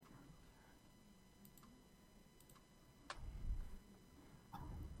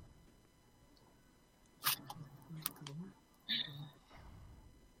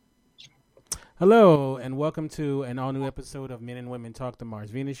Hello, and welcome to an all new episode of Men and Women Talk the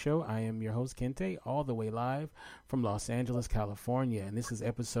Mars Venus Show. I am your host, Kente, all the way live from Los Angeles, California, and this is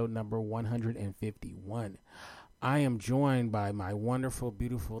episode number 151. I am joined by my wonderful,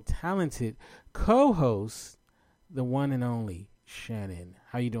 beautiful, talented co host, the one and only Shannon.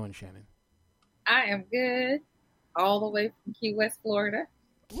 How you doing, Shannon? I am good, all the way from Key West, Florida.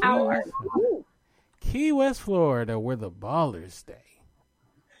 How are you? Key West, Florida, where the ballers stay.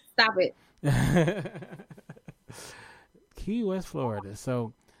 Stop it. Key West, Florida.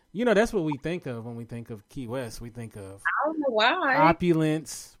 So, that's what we think of when we think of Key West. We think of I don't know why.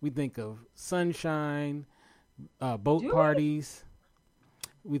 Opulence. We think of sunshine, boat parties.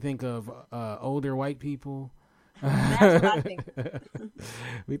 We think of older white people. That's what I think.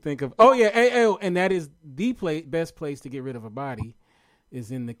 We think of and that is the best place to get rid of a body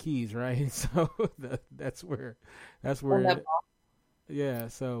is in the Keys, right? So that's where. Yeah,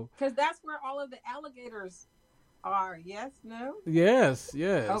 so because that's where all of the alligators are. Yes, no. Yes.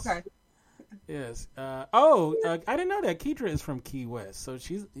 Okay. Yes. I didn't know that Keitra is from Key West, so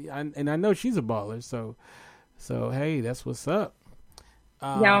I know she's a baller. So hey, that's what's up.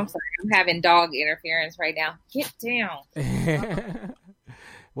 Yeah, I'm sorry. I'm having dog interference right now. Get down.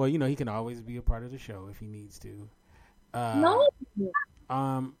 Well, he can always be a part of the show if he needs to. No.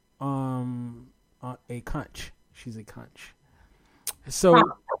 A conch. She's a conch. So,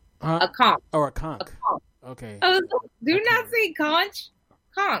 a conch. Or a conch. A conch. Okay. Do not say conch.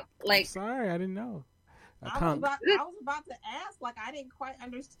 Conch. Like. Sorry, I didn't know. I was about to ask. Like, I didn't quite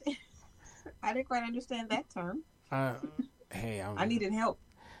understand. I didn't quite understand that term. Hey, I needed help.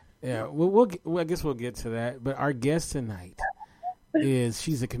 Yeah, I guess we'll get to that. But our guest tonight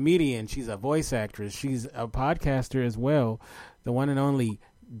she's a comedian. She's a voice actress. She's a podcaster as well. The one and only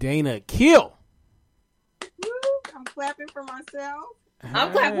Dana Kill. I'm clapping for myself.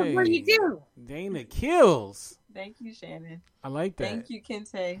 I'm clapping for you too. Dana Kills. Thank you, Shannon. I like that. Thank you,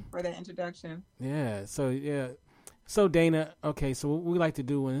 Kente, for that introduction. Yeah. So Dana, okay, so what we like to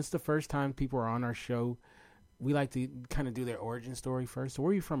do when it's the first time people are on our show, we like to kind of do their origin story first. So where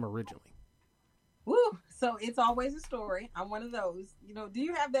are you from originally? Woo! So it's always a story. I'm one of those. Do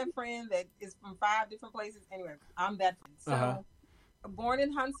you have that friend that is from 5 different places? Anyway, I'm that friend. So born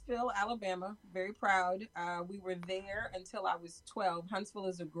in Huntsville, Alabama, very proud. We were there until I was 12. Huntsville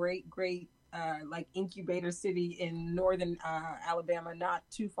is a great like incubator city in northern Alabama, not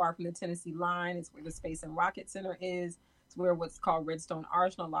too far from the Tennessee line. It's where the Space and Rocket Center is. It's where what's called Redstone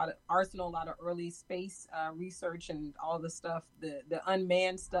Arsenal, a lot of early space research and all the stuff, the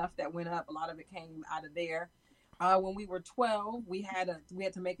unmanned stuff that went up. A lot of it came out of there. When we were 12, we had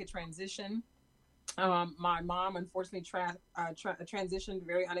to make a transition. My mom unfortunately transitioned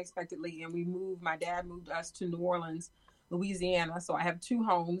very unexpectedly, and my dad moved us to New Orleans, Louisiana. So I have 2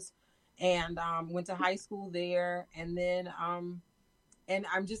 homes, and went to high school there, and then and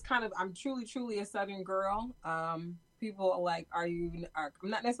I'm truly a Southern girl. People are like, I'm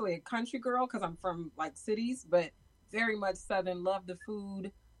not necessarily a country girl because I'm from like cities, but very much Southern. Love the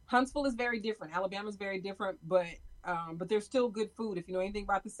food. Huntsville is very different. Alabama is very different, but there's still good food. If you know anything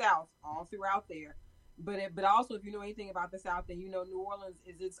about the South, all throughout there. But also if you know anything about the South, then New Orleans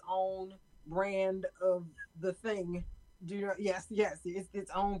is its own brand of the thing. Yes, it's its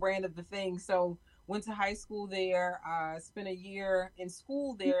own brand of the thing. So went to high school there. Spent a year in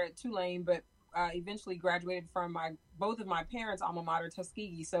school there at Tulane, but eventually graduated from both of my parents' alma mater,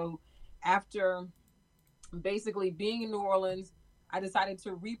 Tuskegee. So after basically being in New Orleans, I decided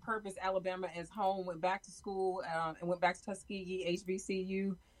to repurpose Alabama as home, went back to school and went back to Tuskegee,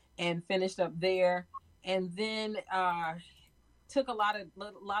 HBCU, and finished up there. And then took a lot of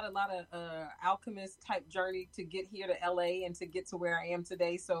alchemist type journey to get here to LA and to get to where I am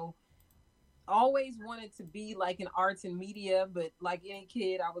today. So always wanted to be like in arts and media, but like any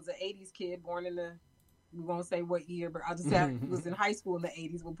kid, I was an 80s kid born in we won't say what year, but I'll just say I was in high school in the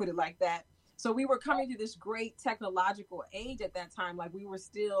 80s. We'll put it like that. So we were coming through this great technological age at that time. Like we were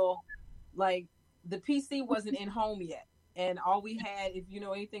still like the PC wasn't in home yet. And all we had, if you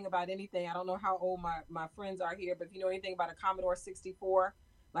know anything about anything, I don't know how old my friends are here, but if you know anything about a Commodore 64,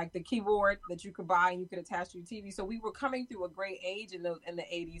 like the keyboard that you could buy and you could attach to your TV. So we were coming through a great age in the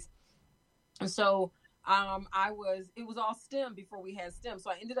 80s. And so it was all STEM before we had STEM.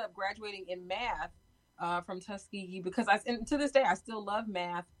 So I ended up graduating in math from Tuskegee because and to this day, I still love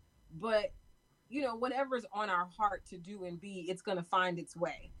math, but whatever's on our heart to do and be, it's going to find its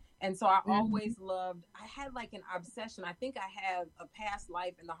way. And so I always I had like an obsession. I think I had a past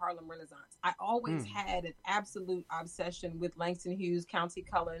life in the Harlem Renaissance. I always had an absolute obsession with Langston Hughes, Countee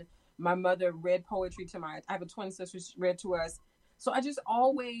Cullen. My mother read poetry I have a twin sister, she read to us. So I just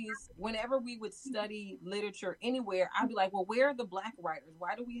always, whenever we would study literature anywhere, I'd be like, well, where are the Black writers?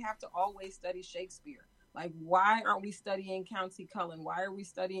 Why do we have to always study Shakespeare? Like, why aren't we studying Countee Cullen? Why are we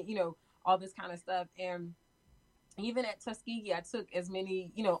studying, all this kind of stuff? And even at Tuskegee, I took as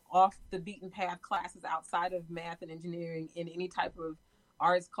many, off the beaten path classes outside of math and engineering in any type of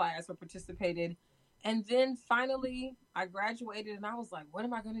arts class or participated. And then finally I graduated and I was like, what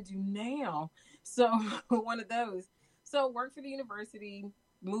am I going to do now? So one of those. So worked for the university,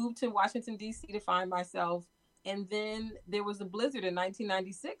 moved to Washington, D.C. to find myself. And then there was a blizzard in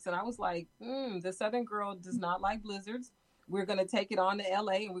 1996. And I was like, the Southern girl does not like blizzards. We're going to take it on to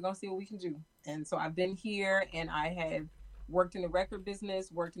LA and we're going to see what we can do. And so I've been here and I have worked in the record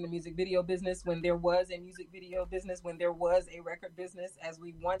business, worked in the music video business when there was a music video business, when there was a record business as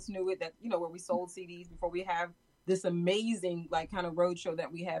we once knew it, that, where we sold CDs before we have this amazing kind of roadshow that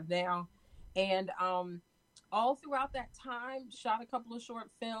we have now. And all throughout that time, shot a couple of short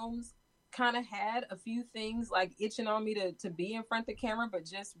films, kind of had a few things like itching on me to be in front of the camera, but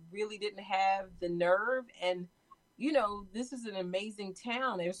just really didn't have the nerve. And this is an amazing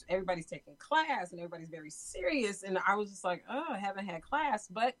town. Everybody's taking class and everybody's very serious. And I was just like, I haven't had class.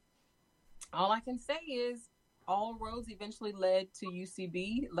 But all I can say is all roads eventually led to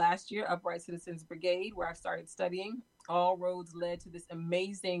UCB last year, Upright Citizens Brigade, where I started studying. All roads led to this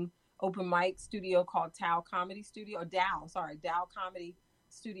amazing open mic studio called Dow Comedy Studio,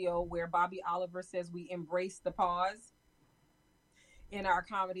 where Bobby Oliver says we embrace the pause in our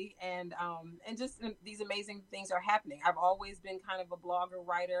comedy, and just these amazing things are happening. I've always been kind of a blogger,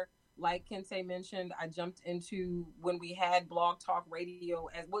 writer. Like Kente mentioned, I jumped into when we had Blog Talk Radio,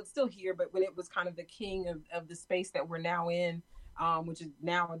 as well, it's still here, but when it was kind of the king of the space that we're now in, which is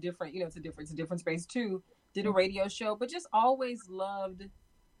now a different, it's a different space too. Did a radio show, but just always loved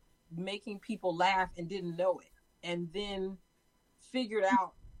making people laugh and didn't know it, and then figured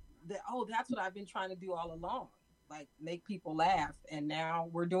out that, that's what I've been trying to do all along. Like make people laugh, and now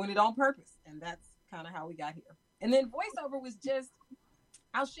we're doing it on purpose, and that's kind of how we got here. And then voiceover was just,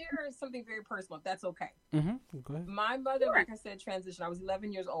 I'll share something very personal if that's okay. Mm-hmm. Go ahead. My mother, like I said, transitioned. I was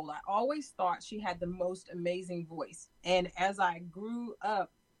 11 years old. I always thought she had the most amazing voice, and as I grew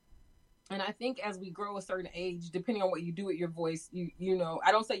up, and I think as we grow a certain age, depending on what you do with your voice,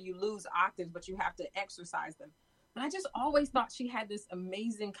 I don't say you lose octaves, but you have to exercise them. But I just always thought she had this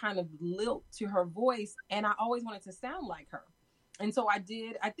amazing kind of lilt to her voice, and I always wanted to sound like her. And so I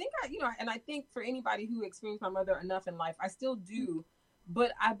did. I think and I think for anybody who experienced my mother enough in life, I still do.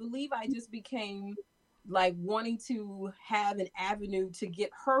 But I believe I just became like wanting to have an avenue to get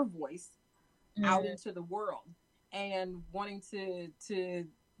her voice out into the world, and wanting to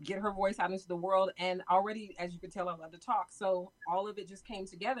get her voice out into the world. And already, as you could tell, I love to talk. So all of it just came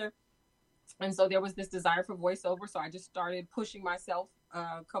together. And so there was this desire for voiceover. So I just started pushing myself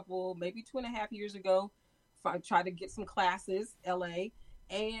a couple, maybe 2.5 years ago. I tried to get some classes, LA.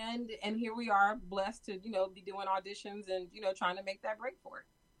 And here we are, blessed to, be doing auditions and, trying to make that break for it.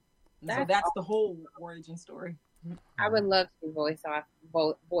 So that's the whole origin story. I would love to do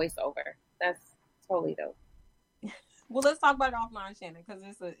voiceover. That's totally dope. Well, let's talk about it offline, Shannon, because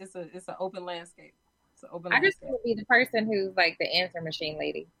it's an open landscape. It's an open landscape. I just want to be the person who's like the answer machine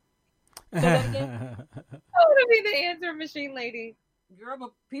lady. So that again? I want to be the answer machine lady. Girl,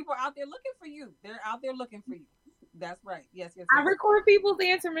 but people are out there looking for you. They're out there looking for you. That's right. Yes. I record people's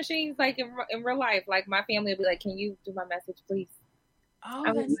answer machines like in real life. Like my family will be like, "Can you do my message, please?" Oh,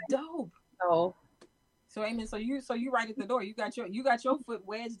 that's dope. Oh. So amen. So you right at the door. You got your foot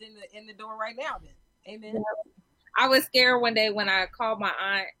wedged in the door right now. Then amen. Yeah. I was scared one day when I called my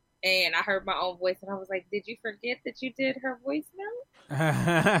aunt and I heard my own voice, and I was like, "Did you forget that you did her voice now?"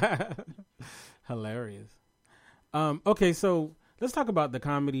 Hilarious. Okay, so let's talk about the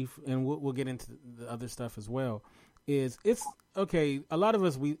comedy, and we'll get into the other stuff as well. It's okay. A lot of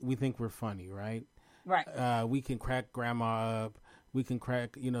us we think we're funny, right? Right. We can crack grandma up. We can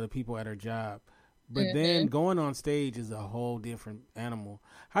crack the people at her job. But then going on stage is a whole different animal.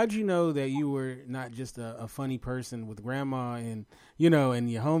 How'd you know that you were not just a funny person with grandma and and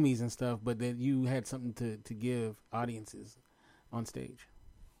your homies and stuff, but that you had something to give audiences on stage?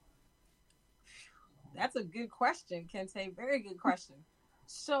 That's a good question, Kente. Very good question.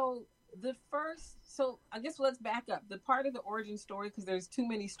 So I guess let's back up. The part of the origin story, because there's too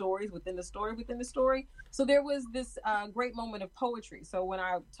many stories within the story. So there was this great moment of poetry. So when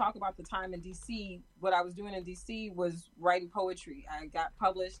I talk about the time in DC, what I was doing in DC was writing poetry. I got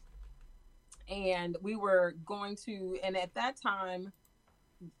published, and we were going to, and at that time,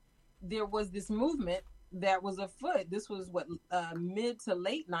 there was this movement that was afoot. This was mid to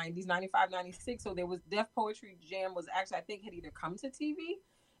late 90s, 95, 96. So there was Def Poetry Jam was actually, I think, had either come to TV.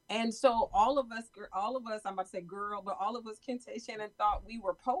 And so all of us, I'm about to say girl, but all of us, Kente, Shannon, thought we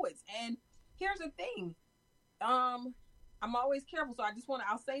were poets. And here's the thing. I'm always careful. So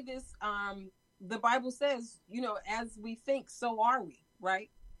I'll say this. The Bible says, as we think, so are we, right?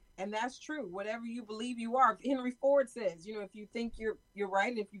 And that's true. Whatever you believe you are. Henry Ford says, if you think you're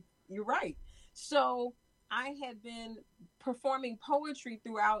right, if you're right. So I had been performing poetry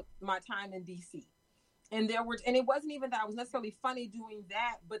throughout my time in DC. And it wasn't even that I was necessarily funny doing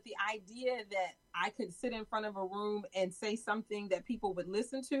that, but the idea that I could sit in front of a room and say something that people would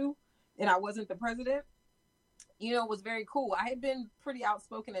listen to, and I wasn't the president, was very cool. I had been pretty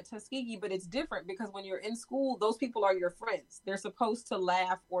outspoken at Tuskegee, but it's different because when you're in school, those people are your friends. They're supposed to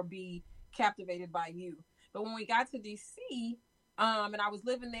laugh or be captivated by you. But when we got to DC, and I was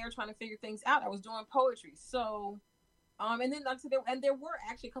living there trying to figure things out, I was doing poetry. So, and then there were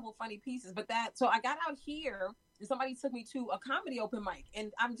actually a couple of funny pieces, so I got out here and somebody took me to a comedy open mic.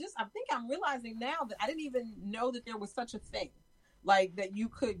 And I think I'm realizing now that I didn't even know that there was such a thing, like that you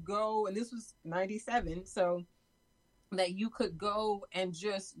could go, and this was 97. So that you could go and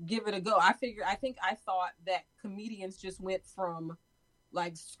just give it a go. I thought that comedians just went from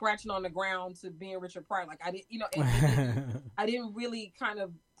like scratching on the ground to being Richard Pryor. Like I didn't, I didn't really kind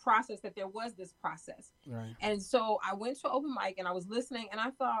of process that there was this process. Right. And so I went to open mic and I was listening and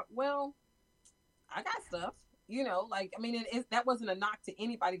I thought, well, I got stuff, that wasn't a knock to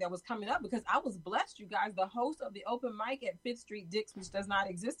anybody that was coming up because I was blessed, you guys. The host of the open mic at Fifth Street Dix, which does not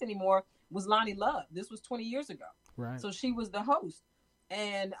exist anymore, was Lonnie Love. This was 20 years ago. Right. So she was the host.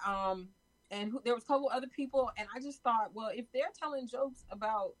 And there was a couple other people. And I just thought, well, if they're telling jokes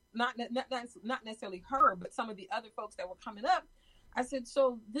about not necessarily her, but some of the other folks that were coming up, I said,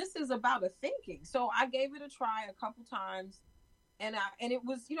 so this is about a thinking. So I gave it a try a couple times. And it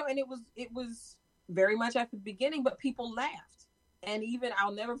was very much at the beginning, but people laughed. And even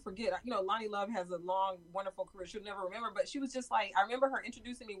I'll never forget, Lonnie Love has a long, wonderful career. She'll never remember, but she was just like, I remember her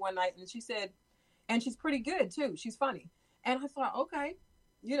introducing me one night and she said, and she's pretty good too. She's funny. And I thought, okay,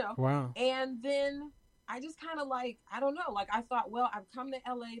 Wow. And then I just kind of I don't know. I thought, well, I've come to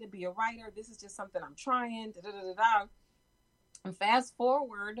LA to be a writer. This is just something I'm trying. And fast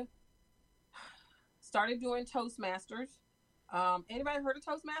forward, started doing Toastmasters. Anybody heard of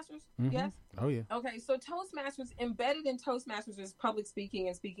Toastmasters? Mm-hmm. Yes? Oh, yeah. Okay, so Toastmasters, embedded in Toastmasters is public speaking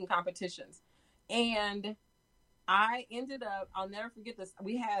and speaking competitions. And I ended up, I'll never forget this,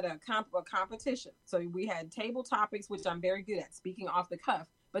 we had a competition. So we had table topics, which I'm very good at, speaking off the cuff.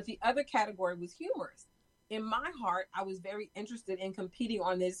 But the other category was humorous. In my heart, I was very interested in competing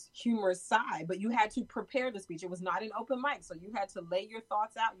on this humorous side, but you had to prepare the speech. It was not an open mic, so you had to lay your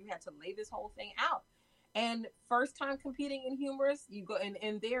thoughts out. You had to lay this whole thing out. And first time competing in humorous, you go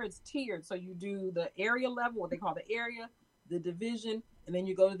and there it's tiered. So you do the area level, what they call the area, the division, and then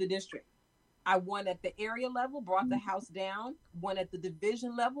you go to the district. I won at the area level, brought the house down. Won at the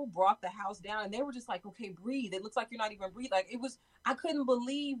division level, brought the house down. And they were just like, okay, breathe. It looks like you're not even breathing. I couldn't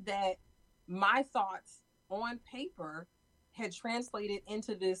believe that my thoughts on paper had translated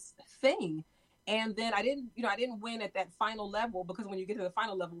into this thing. And then I didn't win at that final level because when you get to the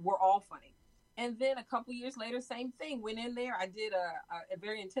final level, we're all funny. And then a couple years later, same thing. Went in there. I did a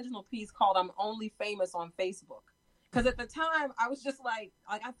very intentional piece called "I'm Only Famous on Facebook," because at the time I was just like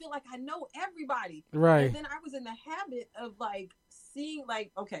I feel like I know everybody. Right. And then I was in the habit of seeing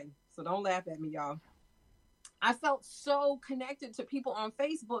okay, so don't laugh at me, y'all. I felt so connected to people on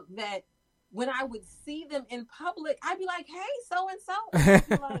Facebook that when I would see them in public, I'd be like, "Hey, so and so," I'd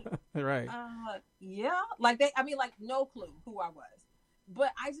be like, right, yeah, no clue who I was.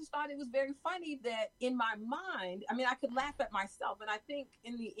 But I just thought it was very funny that in my mind, I could laugh at myself. And I think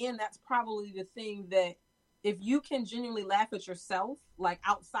in the end, that's probably the thing that if you can genuinely laugh at yourself,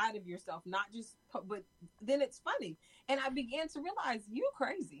 outside of yourself, not just, but then it's funny. And I began to realize you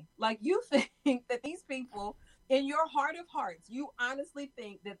crazy. You think that these people in your heart of hearts, you honestly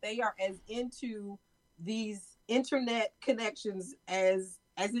think that they are as into these internet connections as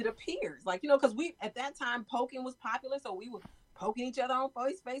it appears. Because we, at that time, poking was popular. So we would poking each other on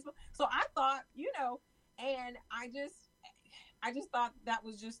Facebook. So I thought, and I just thought that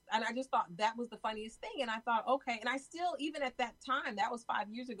was the funniest thing. And I thought, okay. And I still, even at that time, that was 5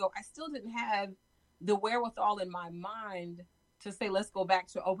 years ago, I still didn't have the wherewithal in my mind to say, let's go back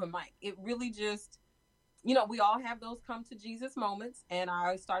to open mic. It really just, we all have those come to Jesus moments. And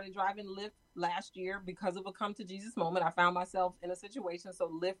I started driving Lyft last year because of a come to Jesus moment. I found myself in a situation. So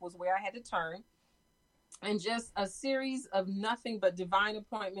Lyft was where I had to turn. and just a series of nothing but divine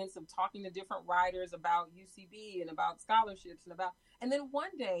appointments of talking to different writers about UCB and about scholarships and then one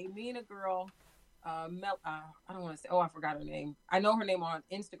day, me and a girl, I don't want to say, I forgot her name. I know her name on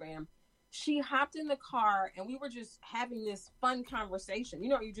Instagram. She hopped in the car and we were just having this fun conversation.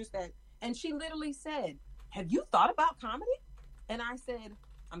 And she literally said, "Have you thought about comedy?" And I said,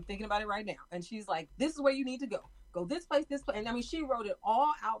 "I'm thinking about it right now." And she's like, "This is where you need to go. Go this place, this place." And I mean, she wrote it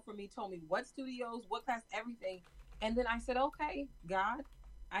all out for me, told me what studios, what class, everything. And then I said, "Okay, God,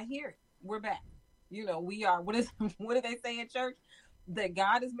 I hear it. We're back. We are, what do they say in church? That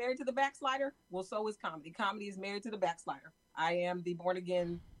God is married to the backslider? Well, so is comedy. Comedy is married to the backslider. I am the born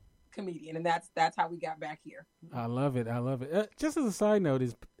again comedian, and that's how we got back here." I love it. Just as a side note,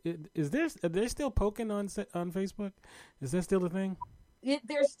 is there still poking on Facebook? Is that still a thing?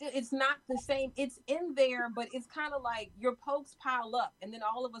 It's not the same. It's in there, but it's kind of like your pokes pile up, and then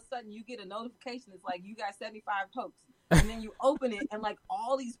all of a sudden you get a notification. It's like you got 75 pokes, and then you open it, and like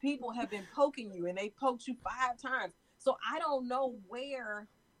all these people have been poking you, and they poked you 5 times. So I don't know where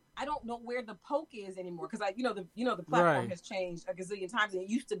the poke is anymore, because the platform has changed a gazillion times, and it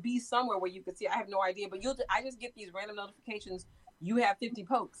used to be somewhere where you could see. I have no idea, but I just get these random notifications. You have 50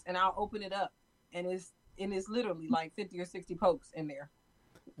 pokes, and I'll open it up, and it's literally like 50 or 60 pokes in there.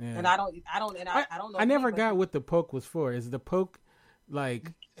 Yeah. And I don't know. I never got what the poke was for. Is the poke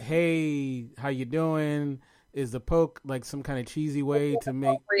like, "Hey, how you doing"? Is the poke like some kind of cheesy way to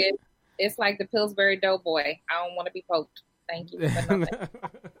make? It's like the Pillsbury Doughboy. I don't want to be poked. Thank you.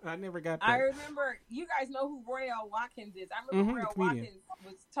 I never got that. I remember, you guys know who Royale Watkins is. I remember Royale Watkins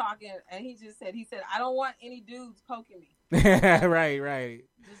was talking, and he said, "I don't want any dudes poking me." Right.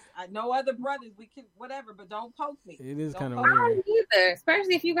 Just, no other brothers. We can whatever, but don't poke me. It is kind of weird. I don't either,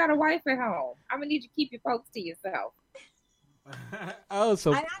 especially if you got a wife at home. I'm gonna need you to keep your pokes to yourself. I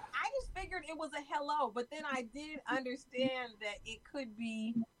just figured it was a hello, but then I did understand that it could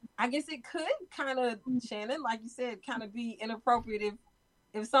be. I guess it could kind of, Shannon, like you said, kind of be inappropriate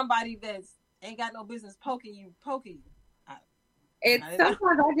if somebody that's ain't got no business poking you. Sometimes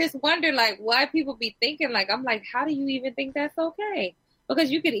I just wonder, like, why people be thinking, like, I'm like, how do you even think that's okay? Because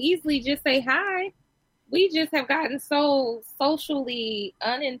you could easily just say hi. We just have gotten so socially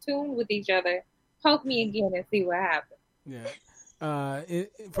in tune with each other. Poke me again and see what happens. Yeah.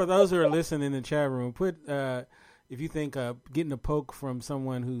 For those who are listening in the chat room, put if you think getting a poke from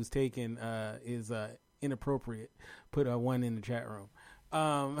someone who's taken is inappropriate, put a 1 in the chat room.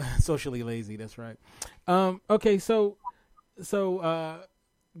 Socially lazy, that's right. Okay, so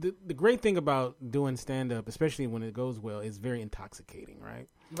the great thing about doing stand-up, especially when it goes well, is very intoxicating, right?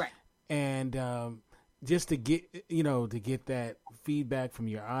 Right. And just to get that feedback from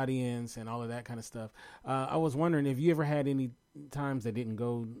your audience and all of that kind of stuff. I was wondering if you ever had any times that didn't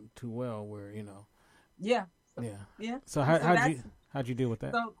go too well, where Yeah. So how'd you deal with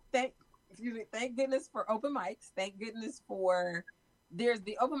that? So thank goodness for open mics. Thank goodness for there's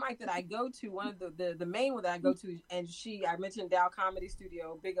the open mic that I go to. One of the main one that I go to, and I mentioned Dow Comedy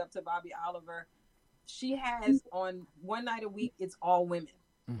Studio. Big up to Bobby Oliver. She has on one night a week. It's all women,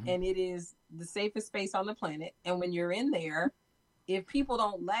 and it is the safest space on the planet. And when you're in there, if people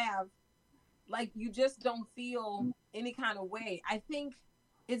don't laugh, like you just don't feel any kind of way. I think.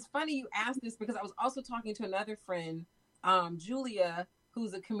 It's funny you asked this because I was also talking to another friend, Julia,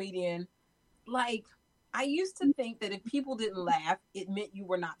 who's a comedian. Like, I used to think that if people didn't laugh, it meant you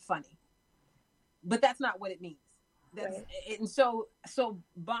were not funny. But that's not what it means. And so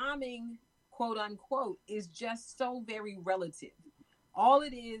bombing, quote unquote, is just so very relative. All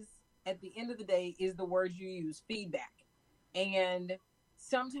it is at the end of the day is the words you use, feedback. And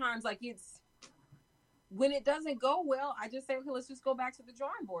sometimes when it doesn't go well, I just say, okay, let's just go back to the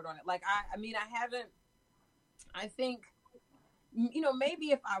drawing board on it. Like, I think,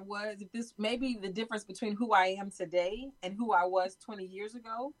 maybe maybe the difference between who I am today and who I was 20 years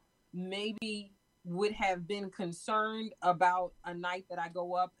ago, maybe would have been concerned about a night that I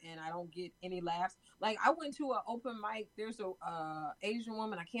go up and I don't get any laughs. Like, I went to an open mic. There's a Asian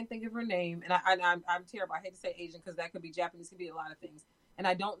woman. I can't think of her name. And I'm terrible. I hate to say Asian because that could be Japanese. Could be a lot of things. And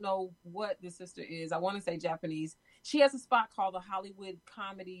I don't know what the sister is. I want to say Japanese. She has a spot called the Hollywood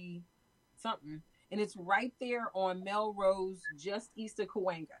Comedy something. And it's right there on Melrose, just east of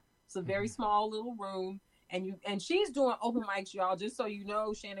Cahuenga. It's a very small little room. And she's doing open mics, y'all, just so you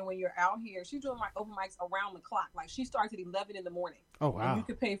know, Shannon, when you're out here, she's doing my open mics around the clock. Like, she starts at 11 in the morning. Oh, wow. And you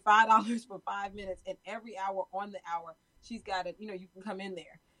can pay $5 for 5 minutes. And every hour on the hour, she's got it. You can come in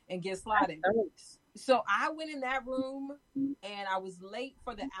there and get slotted. So I went in that room and I was late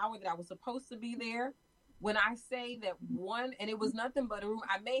for the hour that I was supposed to be there. when I say that one, and it was nothing but a room,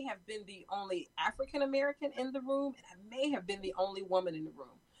 I may have been the only African American in the room, and I may have been the only woman in the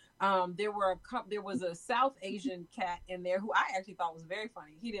room. There was a South Asian cat in there who I actually thought was very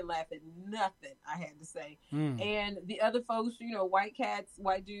funny. He didn't laugh at nothing I had to say. And the other folks, white cats,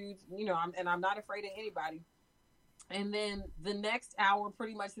 white dudes, I'm not afraid of anybody. And then the next hour,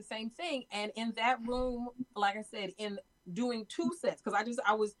 pretty much the same thing. And in that room, like I said, in doing 2 sets,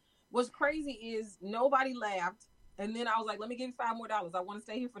 because what's crazy is nobody laughed. And then I was like, let me give you $5 more. I want to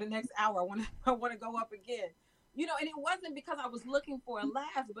stay here for the next hour. I want to go up again. And it wasn't because I was looking for a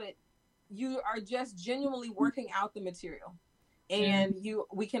laugh, but you are just genuinely working out the material. And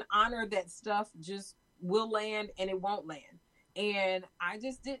we can honor that stuff just will land and it won't land. And I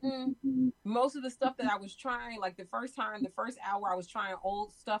just didn't, most of the stuff that I was trying, like the first hour, I was trying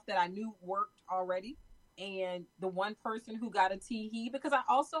old stuff that I knew worked already. And the one person who got a tee-hee, because I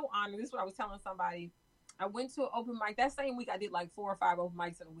also honor, this is what I was telling somebody, I went to an open mic. That same week, I did like 4 or 5 open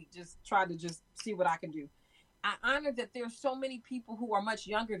mics in a week, just tried to just see what I can do. I honor that there's so many people who are much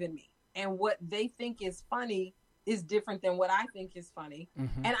younger than me, and what they think is funny is different than what I think is funny.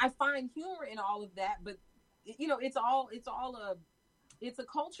 And I find humor in all of that, but it's a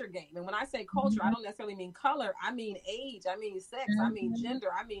culture game. And when I say culture, I don't necessarily mean color. I mean age, I mean sex, I mean gender,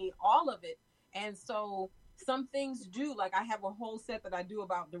 I mean all of it. And so some things do, like I have a whole set that I do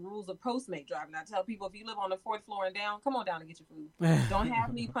about the rules of Postmate driving. I tell people, if you live on the 4th floor and down, come on down and get your food. Don't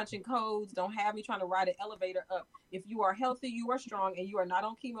have me punching codes. Don't have me trying to ride an elevator up. If you are healthy, you are strong, and you are not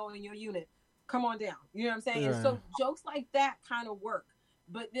on chemo in your unit, come on down. You know what I'm saying? And so jokes like that kind of work.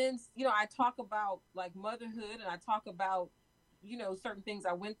 But then, I talk about like motherhood, and I talk about, certain things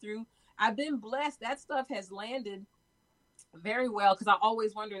I went through. I've been blessed. That stuff has landed very well, because I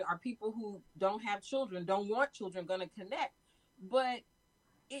always wondered, are people who don't have children, don't want children, going to connect? But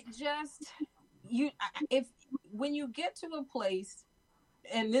it just, when you get to a place,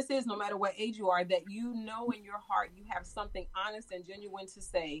 and this is no matter what age you are, that in your heart you have something honest and genuine to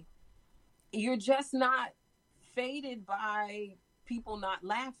say, you're just not faded by people not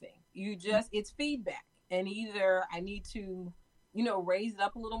laughing. It's feedback. And either I need to raise it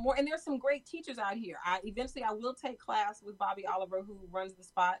up a little more. And there's some great teachers out here. I will take class with Bobby Oliver, who runs the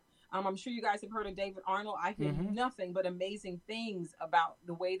spot. I'm sure you guys have heard of David Arnold. I hear nothing but amazing things about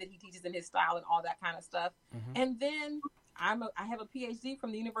the way that he teaches and his style and all that kind of stuff. And then I have a PhD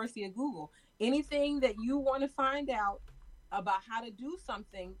from the University of Google. Anything that you want to find out about how to do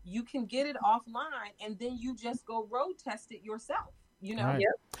something, you can get it offline, and then you just go road test it yourself. Right.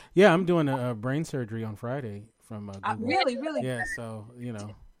 Yeah, I'm doing a brain surgery on Friday from Google. Really? Yeah, so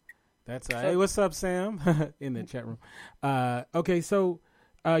that's hey, what's up, Sam? In the chat room. Okay, so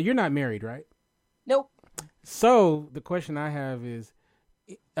you're not married, right? Nope. So the question I have is,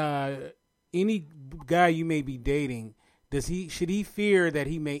 any guy you may be dating, should he fear that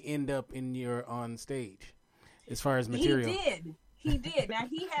he may end up on stage, as far as material? He did. Now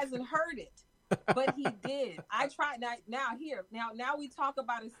he hasn't heard it. But he did. I tried. Now we talk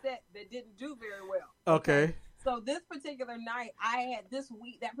about a set that didn't do very well. Okay. So this particular night,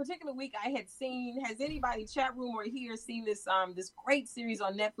 that particular week, I had seen. Has anybody chat room or here seen this this great series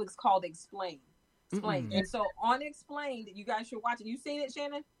on Netflix called Explained? And so on Explained, you guys should watch it. You seen it,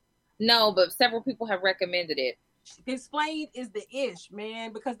 Shannon? No, but several people have recommended it. Explained is the ish,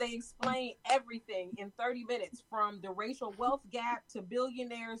 man, because they explain everything in 30 minutes, from the racial wealth gap to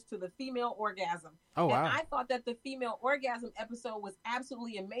billionaires to the female orgasm. Oh, wow. And I thought that the female orgasm episode was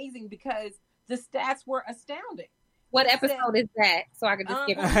absolutely amazing because the stats were astounding. What episode is that? So I could just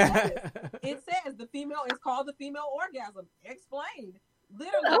skip it. It says it's called the female orgasm. Explained.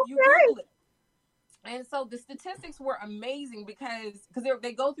 Literally, you Google it. And so the statistics were amazing because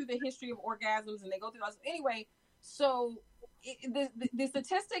they go through the history of orgasms, and they go through us. Anyway, so the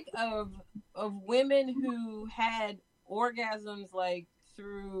statistic of women who had orgasms like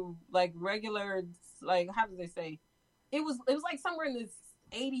through like regular, like, how do they say, it was like somewhere in this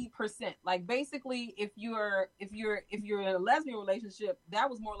 80%. Like basically, if you're in a lesbian relationship, that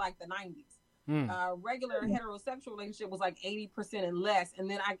was more like the 90s. Regular heterosexual relationship was like 80% and less,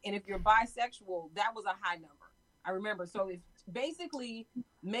 and if you're bisexual, that was a high number. I remember. So if basically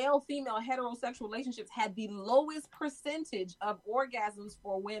male female heterosexual relationships had the lowest percentage of orgasms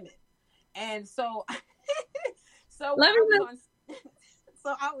for women, and so I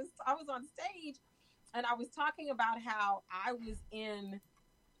was on stage, and I was talking about how I was in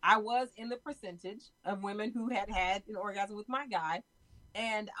the percentage of women who had an orgasm with my guy.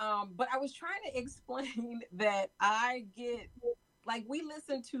 And but I was trying to explain that I get, like, we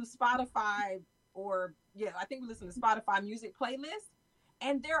listen to Spotify, I think we listen to Spotify music playlists,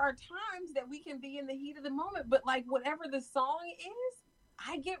 And there are times that we can be in the heat of the moment, but like whatever the song is,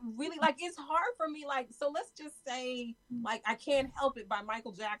 I get really like, it's hard for me. Like, so let's just say like I Can't Help It by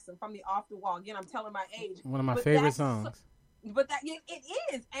Michael Jackson from the Off the Wall. Again, I'm telling my age. One of my favorite songs. But that it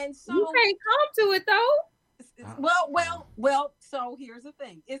is. And so you can't come to it though. Well, so here's the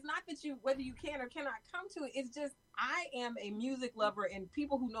thing. It's not that you, whether you can or cannot come to it, it's just, I am a music lover, and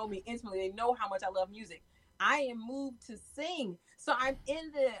people who know me intimately, they know how much I love music. I am moved to sing. So I'm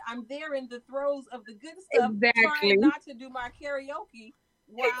there in the throes of the good stuff, trying not to do my karaoke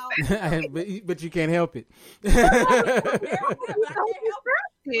while but you can't help it. I can't help it.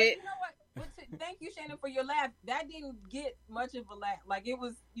 But you know what? Thank you, Shannon, for your laugh. That didn't get much of a laugh. Like, it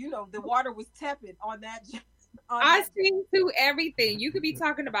was, the water was tepid on that. I sing to everything. You could be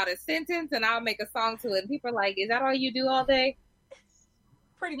talking about a sentence and I'll make a song to it. And people are like, is that all you do all day?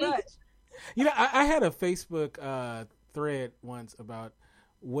 Pretty much. I had a Facebook thread once about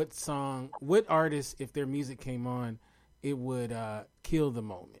what artist, if their music came on, it would kill the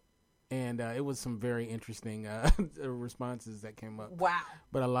moment. And it was some very interesting responses that came up. Wow.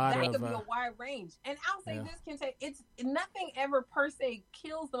 But a lot that of... could be a wide range. And I'll say this, Kente, it's nothing ever per se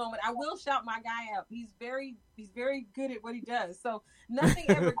kills the moment. I will shout my guy out. He's very good at what he does. So nothing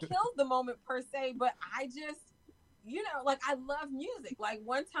ever kills the moment per se, but I just, like, I love music. Like,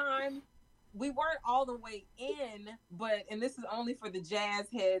 one time we weren't all the way in, and this is only for the jazz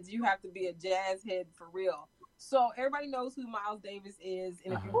heads. You have to be a jazz head for real. So everybody knows who Miles Davis is.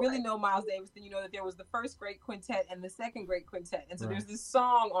 And if you really know Miles Davis, then you know that there was the first great quintet and the second great quintet. And so there's this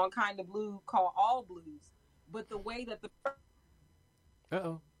song on Kinda Blue called All Blues. But the way that I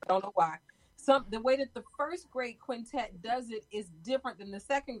don't know why. The way that the first great quintet does it is different than the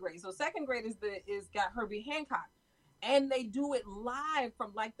second grade. So second grade is got Herbie Hancock. And they do it live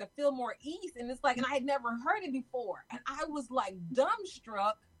from like the Fillmore East. And it's like, and I had never heard it before. And I was like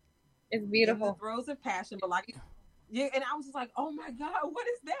dumbstruck. It's beautiful. In the throes of passion, but like, yeah, and I was just like, oh my God, what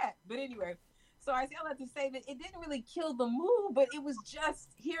is that? But anyway, so I say all that to say that it didn't really kill the mood, but it was just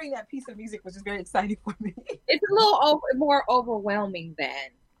hearing that piece of music was just very exciting for me. It's a little more overwhelming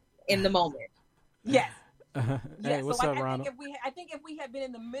than in the moment. Yes. Hey, what's up, Ronald? I think if we had been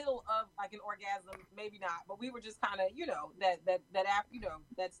in the middle of like an orgasm, maybe not, but we were just kind of,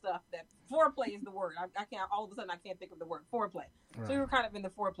 that stuff, that foreplay is the word. I can't, all of a sudden I can't think of the word foreplay. Right. So we were kind of in the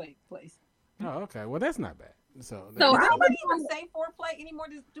foreplay place. Oh, okay. Well, that's not bad. So does anybody even say foreplay anymore?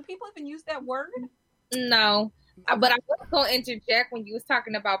 Do people even use that word? No. But I was going to interject when you was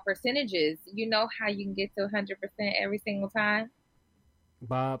talking about percentages. You know how you can get to 100% every single time?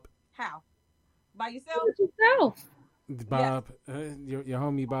 Bob. How? By yourself? Do it yourself. Bob. Yes. Your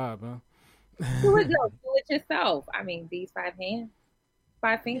homie Bob, huh? Do it yourself. I mean, these 5 hands,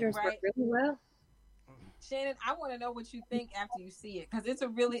 5 fingers work really well. Shannon, I want to know what you think after you see it, because it's a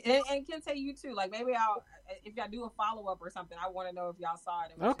really, and can say you too. Like, maybe if y'all do a follow up or something, I want to know if y'all saw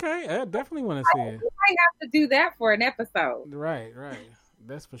it. Okay, I definitely want to see it. I have to do that for an episode. Right.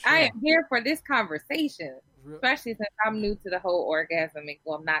 That's for sure. I am here for this conversation, especially since I'm new to the whole orgasm.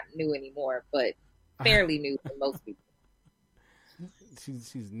 Well, I'm not new anymore, but fairly new to most people.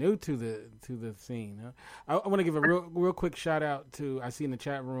 She's new to the scene. Huh? I want to give a real quick shout out to, I see in the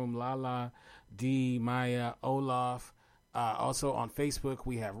chat room, Lala, D, Maya, Olaf. Also on Facebook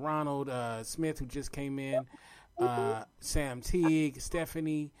we have Ronald Smith, who just came in. Sam Teague,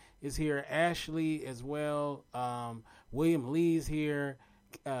 Stephanie is here, Ashley as well. William Lee's here.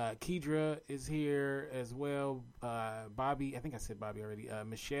 Kedra is here as well. Bobby, I think I said Bobby already.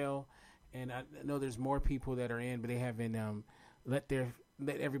 Michelle, and I know there's more people that are in, but they haven't let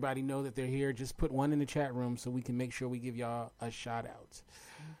everybody know that they're here. Just put one in the chat room so we can make sure we give y'all a shout out.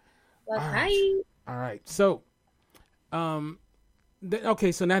 Well, hi. All right. So,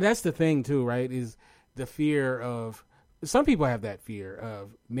 okay. So now that's the thing too, right? Is the fear of, some people have that fear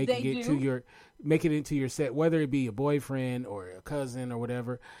of making it into your set, whether it be a boyfriend or a cousin or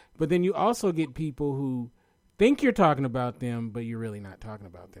whatever. But then you also get people who think you're talking about them, but you're really not talking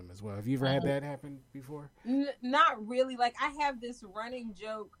about them as well. Have you ever had that happen before? Not really. Like, I have this running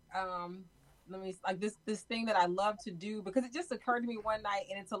joke. This thing that I love to do, because it just occurred to me one night,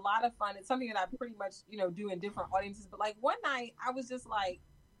 and it's a lot of fun. It's something that I pretty much, do in different audiences. But like one night I was just like,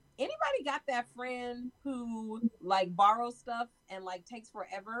 anybody got that friend who like borrows stuff and like takes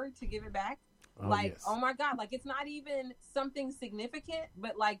forever to give it back? Yes. Oh my God, like it's not even something significant,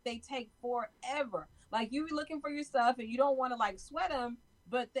 but like they take forever. Like you be looking for your stuff and you don't want to like sweat them,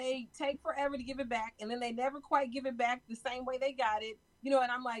 but they take forever to give it back, and then they never quite give it back the same way they got it. And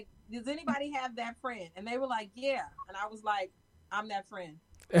I'm like, does anybody have that friend? And they were like, yeah. And I was like, I'm that friend.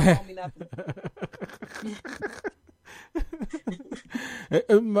 Don't owe me nothing.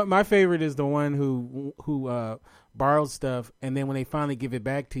 My favorite is the one who borrows stuff, and then when they finally give it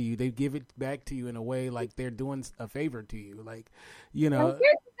back to you, they give it back to you in a way like they're doing a favor to you, like, you know.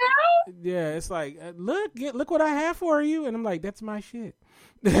 Yeah, it's like, look what I have for you, and I'm like, that's my shit.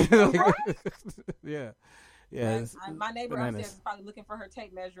 Like, yeah. Yeah, my neighbor upstairs is probably looking for her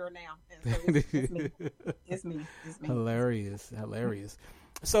tape measure now. So it's me. It's me. Hilarious.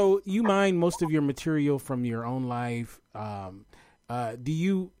 So you mine most of your material from your own life. Do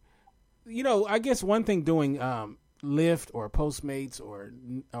you I guess one thing doing Lyft or Postmates or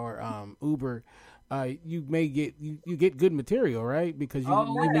Uber, you may get good material, right? Because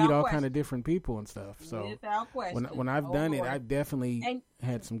you meet all kind of different people and stuff. So without question. When I've done it, I've definitely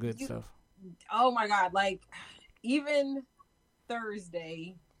had some good stuff. Oh my God. Like even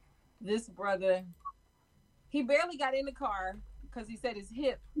Thursday, this brother, he barely got in the car because he said his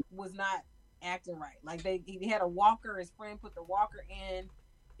hip was not acting right. Like he had a walker, his friend put the walker in.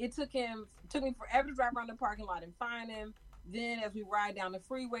 It took me forever to drive around the parking lot and find him. Then as we ride down the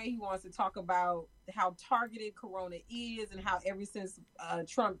freeway, he wants to talk about how targeted Corona is and how ever since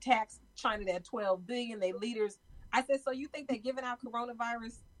Trump taxed China that 12 billion, they leaders. I said, so you think they're giving out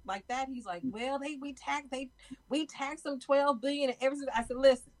coronavirus like that? He's like, well, we tax them 12 billion and everything. I said,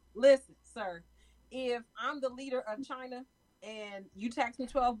 listen, sir, if I'm the leader of China and you tax me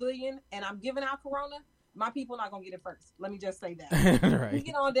 12 billion and I'm giving out Corona, my people not gonna get it first. Let me just say that. Right. We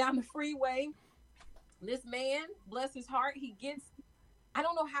get on down the freeway. This man, bless his heart, I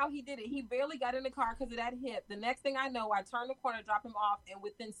don't know how he did it. He barely got in the car because of that hip. The next thing I know, I turn the corner, drop him off, and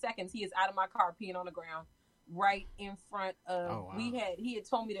within seconds, he is out of my car peeing on the ground. Right in front of, oh, wow. He had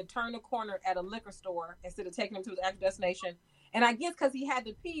told me to turn the corner at a liquor store instead of taking him to his actual destination. And I guess because he had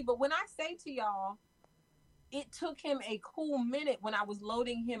to pee. But when I say to y'all, it took him a cool minute when I was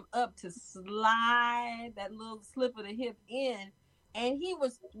loading him up to slide that little slip of the hip in. And he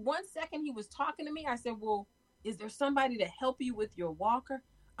was 1 second, he was talking to me. I said, well, is there somebody to help you with your walker?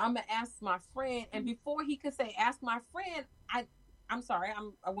 I'm going to ask my friend. And before he could say, ask my friend, I'm sorry,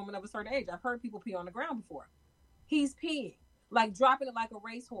 I'm a woman of a certain age. I've heard people pee on the ground before. He's peeing, like dropping it like a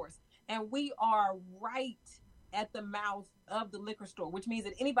racehorse. And we are right at the mouth of the liquor store, which means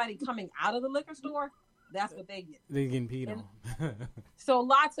that anybody coming out of the liquor store, that's what they get. They're getting peed on. So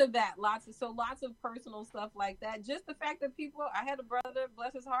lots of that, lots of personal stuff like that. Just the fact that I had a brother,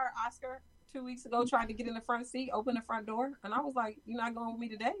 bless his heart, Oscar, 2 weeks ago, tried to get in the front seat, open the front door. And I was like, you're not going with me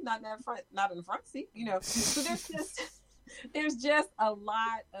today? Not in the front seat, So there's just a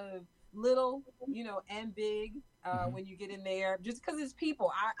lot of little, and big when you get in there, just because it's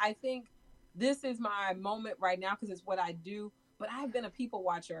people. I think this is my moment right now because it's what I do. But I've been a people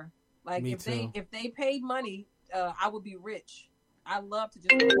watcher. Like if they paid money, I would be rich. I love to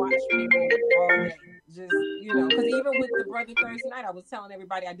just watch people all day. Just, because even with the brother Thursday night, I was telling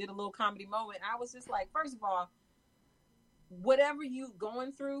everybody I did a little comedy moment. I was just like, first of all, whatever you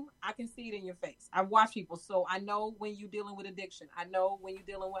going through, I can see it in your face. I watch people, so I know when you're dealing with addiction. I know when you're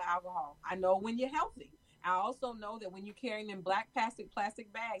dealing with alcohol. I know when you're healthy. I also know that when you're carrying them black plastic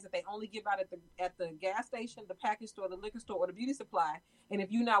bags that they only give out at the gas station, the package store, the liquor store, or the beauty supply, and if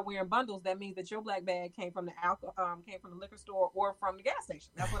you're not wearing bundles, that means that your black bag came from the liquor store or from the gas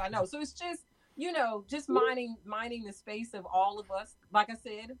station. That's what I know. So it's just just mining the space of all of us. Like I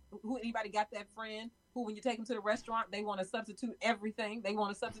said, anybody got that friend who, when you take them to the restaurant, they want to substitute everything. They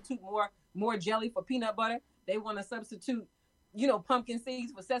want to substitute more jelly for peanut butter. They want to substitute, pumpkin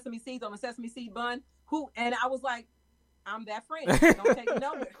seeds for sesame seeds on a sesame seed bun. And I was like, I'm that friend. Don't take me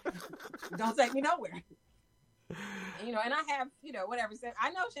nowhere. Don't take me nowhere. And I have, whatever. So I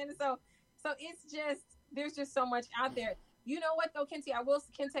know, Shannon. So it's just, there's just so much out there. You know what though, Kente? I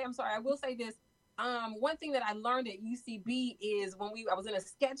will say this. One thing that I learned at UCB is I was in a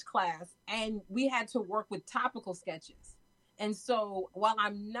sketch class and we had to work with topical sketches. And so while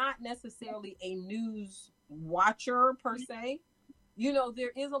I'm not necessarily a news watcher per se,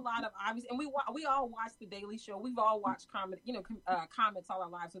 there is a lot of obvious, and we all watch The Daily Show. We've all watched comments all our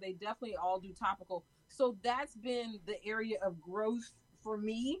lives, so they definitely all do topical. So that's been the area of growth for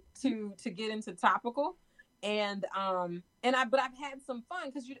me to get into topical, but I've had some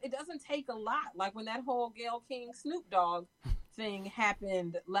fun because it doesn't take a lot. Like when that whole Gayle King Snoop Dogg thing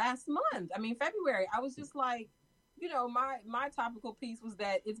happened last month. I mean, February. I was just like, my topical piece was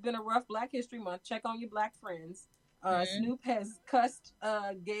that it's been a rough Black History Month. Check on your Black friends. Snoop has cussed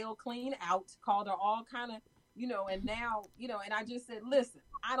Gayle clean out, called her all kind of, and now, and I just said, listen,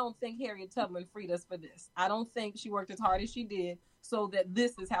 I don't think Harriet Tubman freed us for this. I don't think she worked as hard as she did so that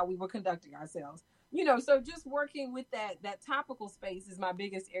this is how we were conducting ourselves. So just working with that topical space is my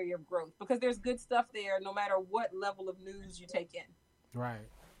biggest area of growth, because there's good stuff there no matter what level of news you take in. Right.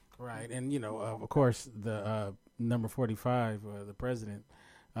 And of course, the number 45, the president,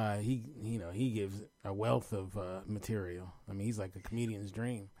 he gives a wealth of material. I mean, he's like a comedian's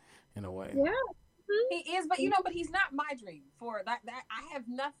dream in a way. Yeah, he is, but but he's not my dream. For that I have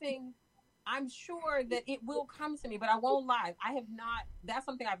nothing. I'm sure that it will come to me, but I won't lie. I have not. That's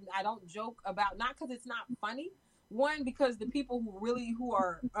something I don't joke about. Not because it's not funny. One, because the people who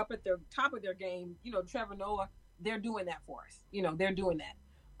are up at the top of their game, Trevor Noah, they're doing that for us. They're doing that.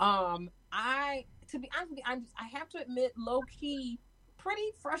 To be honest with you, I have to admit, low key,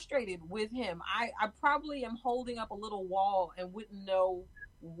 pretty frustrated with him. I probably am holding up a little wall and wouldn't know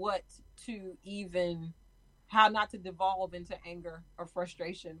how not to devolve into anger or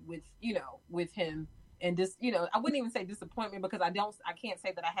frustration with him. And just, I wouldn't even say disappointment, because I can't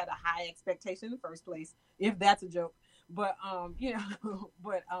say that I had a high expectation in the first place, if that's a joke. But,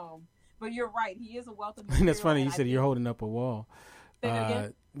 but you're right. He is a wealth of material. And that's funny. You said you're holding up a wall.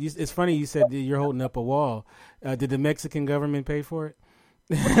 It's funny you said you're holding up a wall. Did the Mexican government pay for it?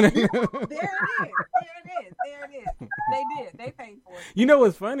 There it is. They did. They paid for it. You know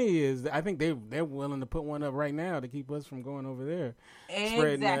what's funny is I think they're willing to put one up right now to keep us from going over there,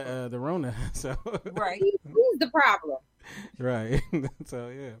 spreading the Rona. So right, he's the problem. Right. So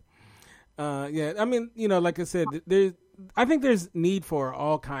yeah. I mean, like I said, I think there's need for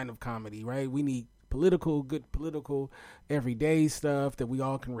all kind of comedy, right? We need good political, everyday stuff that we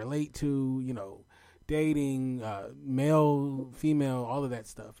all can relate to. Dating, male, female, all of that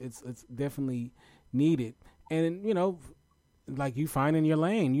stuff. It's definitely needed. And like you finding your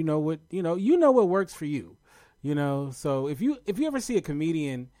lane, what works for you, So if you ever see a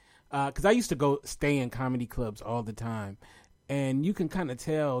comedian, because I used to stay in comedy clubs all the time, and you can kind of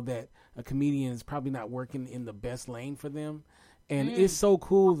tell that a comedian is probably not working in the best lane for them. And it's so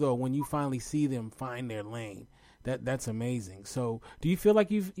cool though when you finally see them find their lane. That's amazing. So do you feel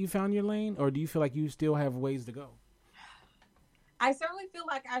like you found your lane, or do you feel like you still have ways to go? I certainly feel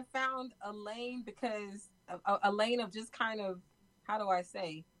like I found a lane, because a lane of just kind of, how do I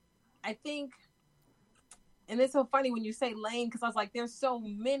say? I think, and it's so funny when you say lane, because I was like, there's so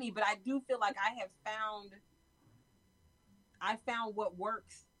many, but I do feel like I found what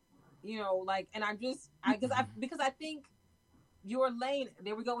works, because I think your lane,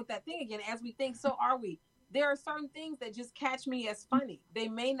 there we go with that thing again. As we think, so are we. There are certain things that just catch me as funny. They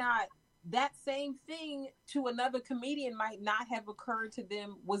may not, that same thing to another comedian might not have occurred to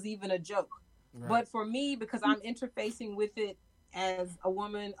them was even a joke. Right. But for me, because I'm interfacing with it as a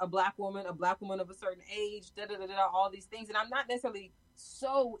woman, a black woman of a certain age, all these things. And I'm not necessarily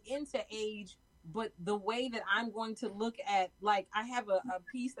so into age, but the way that I'm going to look at, like, I have a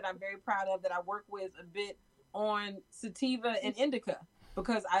piece that I'm very proud of that I work with a bit on sativa and indica,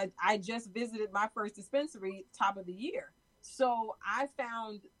 because I just visited my first dispensary top of the year. So I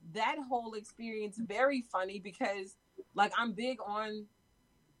found that whole experience very funny, because like I'm big on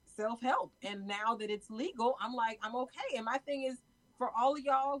self-help, and now that it's legal, I'm like, I'm okay. And my thing is, for all of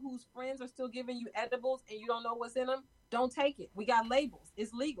y'all whose friends are still giving you edibles and you don't know what's in them, don't take it. We got labels.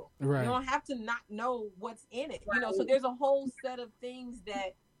 It's legal. Right. You don't have to not know what's in it. Right. So there's a whole set of things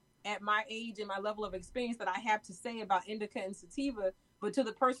that at my age and my level of experience that I have to say about indica and sativa. But to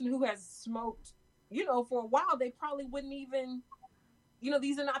the person who has smoked, for a while, they probably wouldn't even,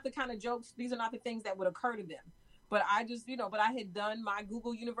 these are not the kind of jokes. These are not the things that would occur to them. But I just, but I had done my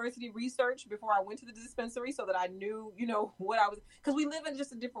Google University research before I went to the dispensary, so that I knew, what I was, because we live in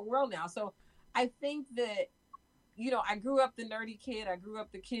just a different world now. So I think that, I grew up the nerdy kid. I grew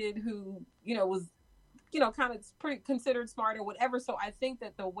up the kid who, was, kind of pretty considered smart or whatever. So I think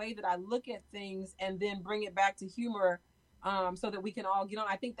that the way that I look at things and then bring it back to humor, so that we can all get on,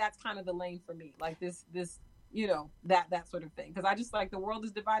 I think that's kind of the lane for me. Like this, that sort of thing. Because I just like, the world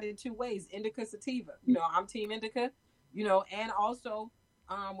is divided in two ways: indica, sativa. I'm team indica. And also,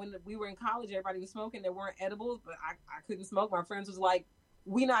 when we were in college, everybody was smoking. There weren't edibles, but I couldn't smoke. My friends was like,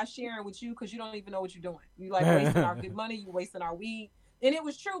 "We not sharing with you because you don't even know what you're doing. You like wasting our good money. You wasting our weed." And it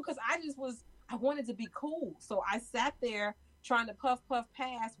was true, because I wanted to be cool, so I sat there trying to puff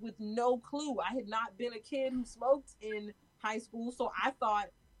pass with no clue. I had not been a kid who smoked in high school, so I thought,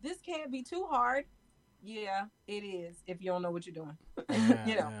 this can't be too hard. Yeah, it is, if you don't know what you're doing.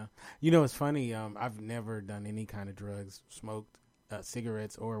 Yeah. It's funny. I've never done any kind of drugs, smoked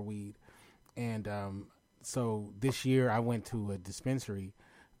cigarettes or weed, and so this year I went to a dispensary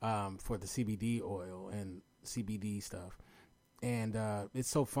for the CBD oil and CBD stuff, and it's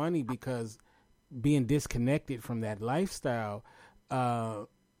so funny because being disconnected from that lifestyle, I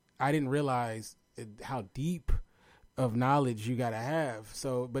didn't realize how deep of knowledge you got to have.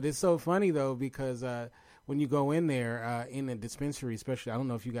 So, but it's so funny though, because when you go in there in a dispensary, especially, I don't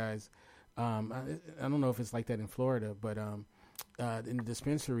know if you guys, I don't know if it's like that in Florida, but in the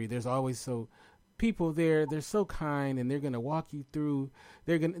dispensary, there's always people there. They're so kind, and they're gonna walk you through.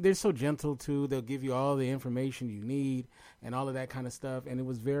 They're so gentle too. They'll give you all the information you need and all of that kind of stuff. And it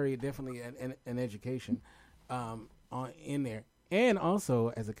was definitely an education in there. And also,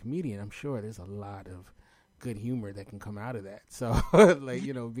 as a comedian, I'm sure there's a lot of good humor that can come out of that. So, like,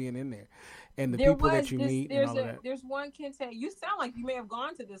 being in there and the people that you meet and all of that. There's one, Kente, you sound like you may have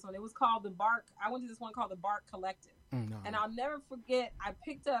gone to this one. It was called the Bark. I went to this one called the Bark Collective. No. And I'll never forget, I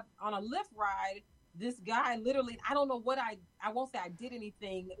picked up on a Lyft ride, this guy literally, I don't know what I won't say I did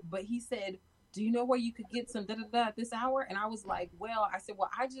anything, but he said, do you know where you could get some da-da-da at this hour? And I was like, I said,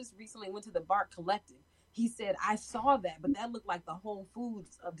 I just recently went to the Bark Collective. He said, I saw that, but that looked like the Whole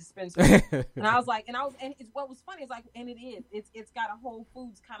Foods of dispensary. And I was like, and it's what was funny is like, and it is, it's got a Whole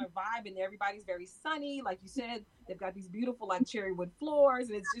Foods kind of vibe, and everybody's very sunny. Like you said, they've got these beautiful like cherry wood floors,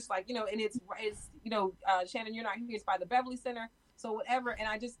 and it's just like, and it's Shannon, you're not here, it's by the Beverly Center. So whatever. And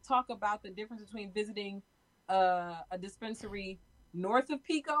I just talk about the difference between visiting a dispensary north of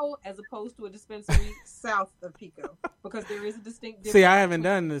Pico as opposed to a dispensary south of Pico, because there is a distinct difference. See, I haven't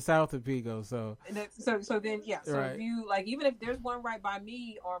done the south of Pico, so then yeah. So right. If you like, even if there's one right by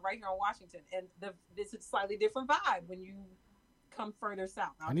me or right here on Washington, and this is slightly different vibe when you come further south.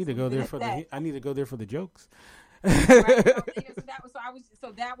 I need to go there for the jokes. Right?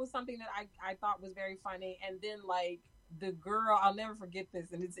 So that was something that I thought was very funny. And then like the girl, I'll never forget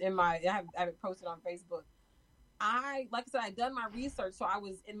this, and it's in I have it posted on Facebook. Like I said, I'd done my research, so I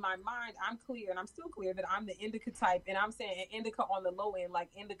was in my mind, I'm clear, and I'm still clear that I'm the indica type, and I'm saying indica on the low end, like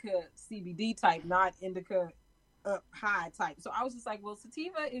indica CBD type, not indica up high type. So I was just like, well,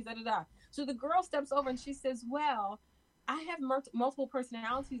 sativa is da-da-da. So the girl steps over and she says, well, I have multiple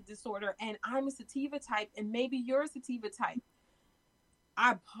personality disorder, and I'm a sativa type, and maybe you're a sativa type.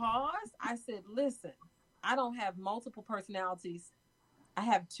 I paused. I said, listen, I don't have multiple personalities. I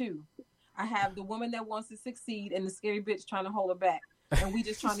have two. I have the woman that wants to succeed and the scary bitch trying to hold her back. And we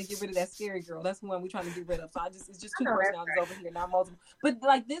just trying to get rid of that scary girl. That's the one we trying to get rid of. So it's just two personalities over here, not multiple. But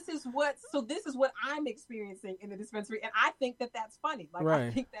like, this is what I'm experiencing in the dispensary. And I think that that's funny. Like, right.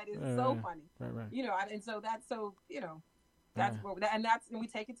 I think that is so funny. Right. And so that's that's and we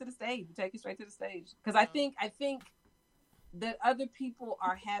take it to the stage. We take it straight to the stage. Because I think that other people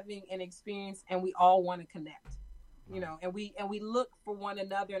are having an experience and we all want to connect. And we look for one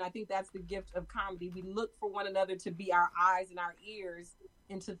another, and I think that's the gift of comedy. We look for one another to be our eyes and our ears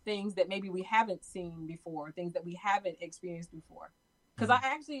into things that maybe we haven't seen before, things that we haven't experienced before. Because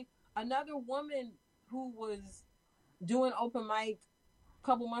another woman who was doing open mic a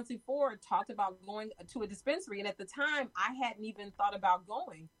couple months before talked about going to a dispensary, and at the time I hadn't even thought about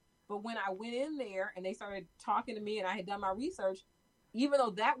going. But when I went in there and they started talking to me, and I had done my research, even though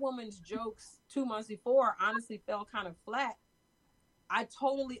that woman's jokes 2 months before honestly fell kind of flat, I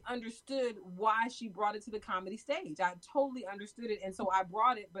totally understood why she brought it to the comedy stage. I totally understood it. And so I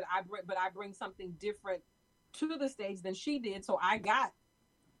brought it, but I bring something different to the stage than she did. So I got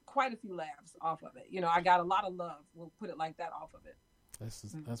quite a few laughs off of it. I got a lot of love. We'll put it like that off of it.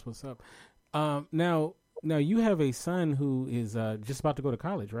 That's what's up. Now you have a son who is just about to go to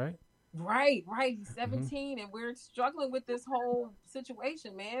college, right? Right. He's 17, and we're struggling with this whole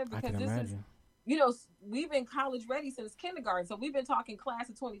situation, man, because this imagine. Is, we've been college ready since kindergarten. So we've been talking class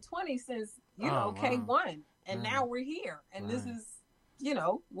of 2020 since, K1. And now we're here. And this is,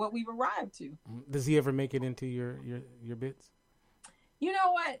 what we've arrived to. Does he ever make it into your bits? You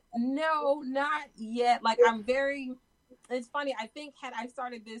know what? No, not yet. Like, it's funny. I think had I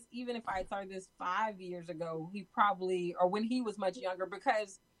started this, even if I had started this 5 years ago, he probably, or when he was much younger,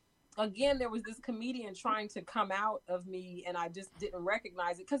 because again, there was this comedian trying to come out of me, and I just didn't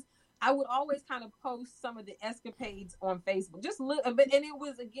recognize it, because I would always kind of post some of the escapades on Facebook. And it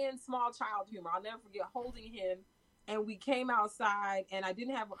was, again, small child humor. I'll never forget holding him, and we came outside, and I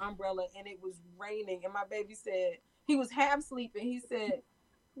didn't have an umbrella, and it was raining, and my baby said, he was half sleeping, he said,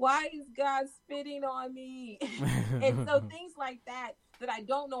 why is God spitting on me? And so things like that I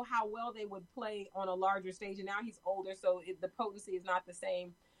don't know how well they would play on a larger stage, and now he's older, so the potency is not the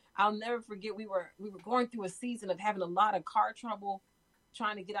same. I'll never forget, we were going through a season of having a lot of car trouble,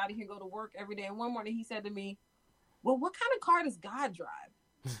 trying to get out of here and go to work every day. And one morning he said to me, well, what kind of car does God drive?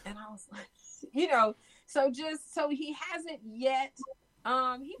 And I was like, so he hasn't yet.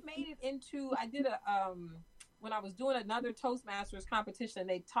 He made it into, I did when I was doing another Toastmasters competition,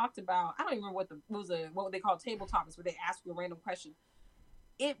 they talked about, I don't even remember what they call table topics, where they ask you a random question.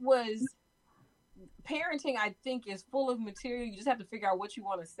 It was parenting, I think, is full of material. You just have to figure out what you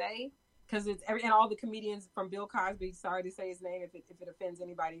want to say, because it's and all the comedians from Bill Cosby. Sorry to say his name if it offends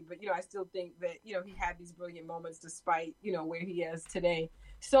anybody, but I still think that he had these brilliant moments despite where he is today.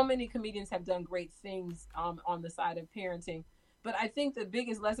 So many comedians have done great things on the side of parenting, but I think the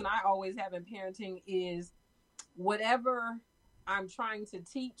biggest lesson I always have in parenting is whatever I'm trying to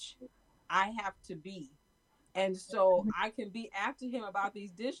teach, I have to be. And so I can be after him about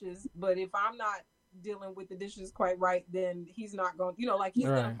these dishes, but if I'm not dealing with the dishes quite right, then he's not going, he's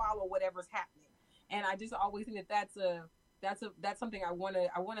going to follow whatever's happening. And I just always think that's something I want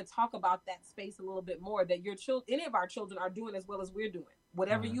to talk about, that space a little bit more, that your children, any of our children, are doing as well as we're doing.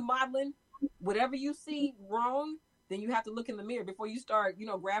 Whatever you modeling, whatever you see wrong, then you have to look in the mirror before you start,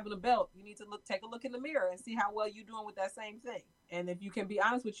 grabbing a belt. You need to take a look in the mirror and see how well you're doing with that same thing. And if you can be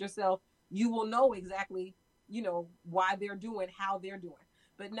honest with yourself, you will know exactly why they're doing, how they're doing.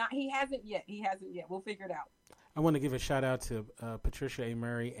 But he hasn't yet. We'll figure it out. I want to give a shout out to Patricia A.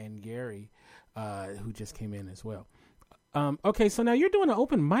 Murray and Gary, who just came in as well. Okay, so now you're doing an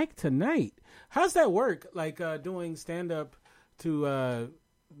open mic tonight. How's that work? Like doing stand up to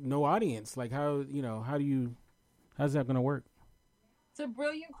no audience? Like how's that going to work? It's a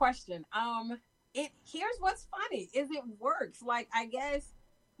brilliant question. Here's what's funny is it works. Like I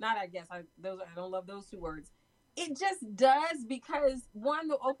don't love those two words. It just does, because one,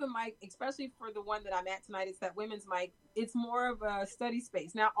 the open mic, especially for the one that I'm at tonight, it's that women's mic. It's more of a study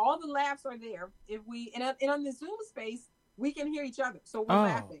space. Now, all the laughs are there. And on the Zoom space, we can hear each other, so we're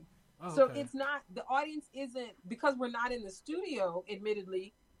laughing. Okay. So it's not, the audience isn't, because we're not in the studio,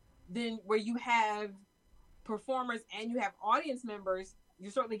 admittedly, then where you have performers and you have audience members,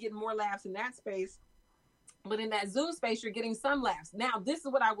 you're certainly getting more laughs in that space. But in that Zoom space, you're getting some laughs. Now, this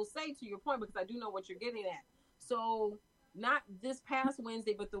is what I will say to your point, because I do know what you're getting at. So not this past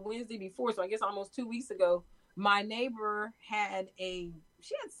Wednesday, but the Wednesday before, so I guess almost 2 weeks ago, my neighbor had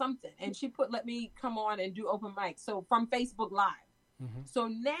something, and she let me come on and do open mic. So from Facebook Live. Mm-hmm. So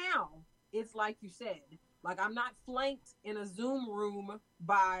now it's like you said, like I'm not flanked in a Zoom room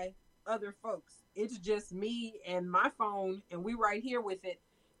by other folks. It's just me and my phone, and we right here with it.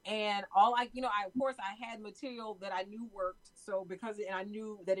 And all of course I had material that I knew worked. So and I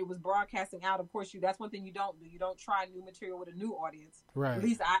knew that it was broadcasting out. Of course, that's one thing you don't do. You don't try new material with a new audience. Right. At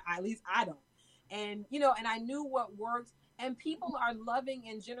least I don't. And, and I knew what worked, and people are loving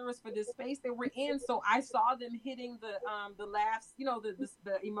and generous for this space that we're in. So I saw them hitting the laughs,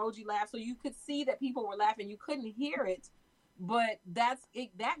 the emoji laugh. So you could see that people were laughing. You couldn't hear it. But that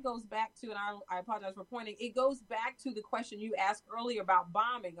goes back to, and I apologize for pointing, it goes back to the question you asked earlier about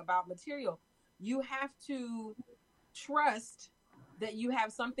bombing, about material. You have to trust that you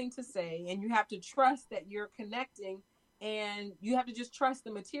have something to say, and you have to trust that you're connecting, and you have to just trust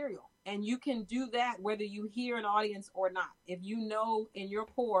the material. And you can do that whether you hear an audience or not. If you know in your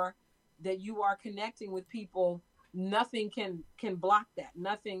core that you are connecting with people, nothing can block that.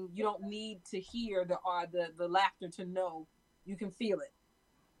 Nothing, you don't need to hear the laughter to know. You can feel it.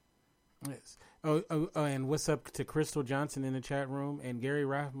 Yes. Oh, and what's up to Crystal Johnson in the chat room? And Gary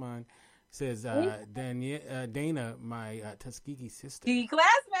Rahman says, Dana, my Tuskegee sister. Tuskegee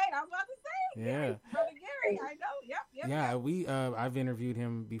classmate, I was about to say. Yeah. Brother Gary, I know. Yep. Yeah, I've interviewed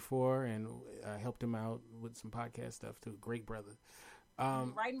him before and helped him out with some podcast stuff too. Great brother.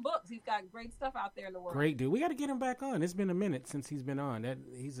 He's writing books. He's got great stuff out there in the world. Great dude. We got to get him back on. It's been a minute since he's been on.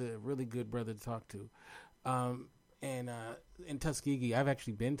 He's a really good brother to talk to. And in Tuskegee, I've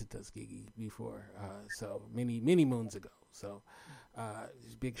actually been to Tuskegee before, so many moons ago. So,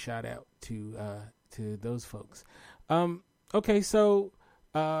 big shout out to those folks. Okay, so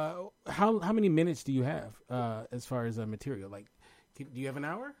how many minutes do you have as far as material? Like, do you have an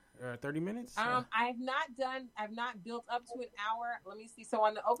hour or 30 minutes? I've not built up to an hour. Let me see. So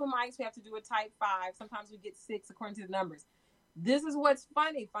on the open mics, we have to do a type 5. Sometimes we get 6 according to the numbers. This is what's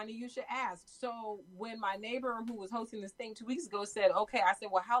funny you should ask. So when my neighbor who was hosting this thing 2 weeks ago said, okay, I said,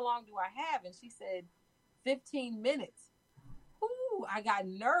 well, how long do I have? And she said, 15 minutes. Ooh, I got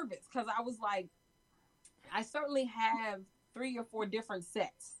nervous because I was like, I certainly have 3 or 4 different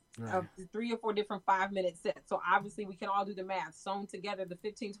sets of 3 or 4 different 5-minute sets. So obviously we can all do the math. Sewn together, the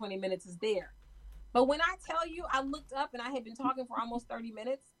 15, 20 minutes is there. But when I tell you, I looked up and I had been talking for almost 30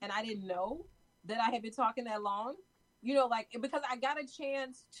 minutes and I didn't know that I had been talking that long. Because I got a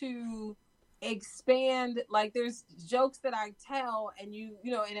chance to expand, like there's jokes that I tell and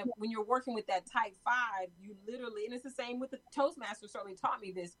when you're working with that type 5, you literally, and it's the same with the Toastmasters certainly taught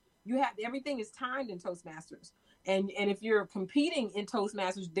me this. Everything is timed in Toastmasters. And if you're competing in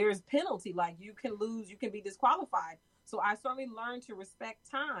Toastmasters, there's penalty, like you can lose, you can be disqualified. So I certainly learned to respect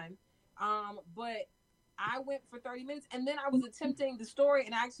time. But I went for 30 minutes, and then I was attempting the story,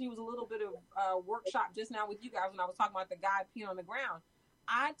 and actually it was a little bit of workshop just now with you guys when I was talking about the guy peeing on the ground.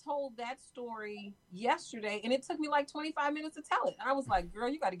 I told that story yesterday, and it took me like 25 minutes to tell it. And I was like, girl,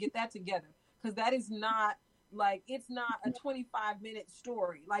 you got to get that together, because that is not like, it's not a 25-minute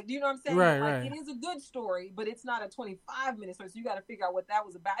story. Like, do you know what I'm saying? Right, like, right. It is a good story, but it's not a 25-minute story. So you got to figure out what that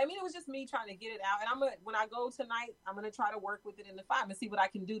was about. I mean, it was just me trying to get it out. And when I go tonight, I'm going to try to work with it in the 5 and see what I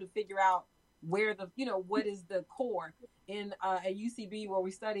can do to figure out where what is the core in at UCB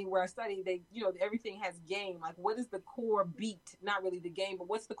where I study, they, everything has game. Like, what is the core beat? Not really the game, but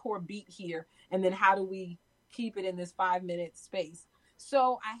what's the core beat here? And then how do we keep it in this 5-minute space?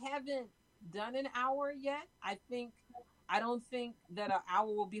 So I haven't done an hour yet. I don't think that an hour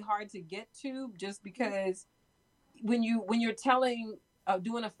will be hard to get to, just because when you're telling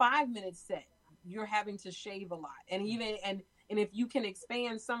doing a 5-minute set, you're having to shave a lot. And even and if you can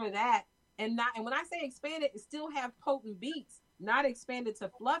expand some of that, and when I say expand it still have potent beats, not expand it to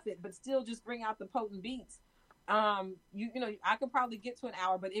fluff it, but still just bring out the potent beats. I could probably get to an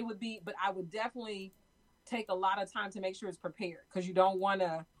hour, but I would definitely take a lot of time to make sure it's prepared, because you don't want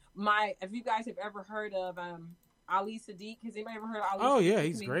to. If you guys have ever heard of Ali Sadiq, has anybody ever heard of Ali? Oh Sadiq? yeah,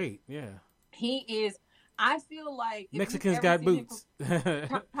 he's great. Yeah, he is. I feel like Mexicans got boots.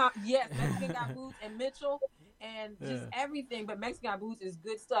 Yes, Mexican got boots, and Mitchell, and just everything. But Mexican got boots is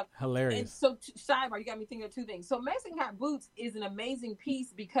good stuff. Hilarious. And so, sidebar, you got me thinking of two things. So Mexican got boots is an amazing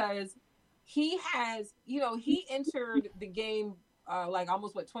piece, because he has, he entered the game like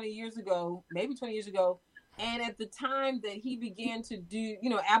almost 20 years ago, maybe 20 years ago. And at the time that he began to do,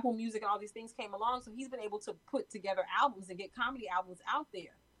 Apple Music and all these things came along, so he's been able to put together albums and get comedy albums out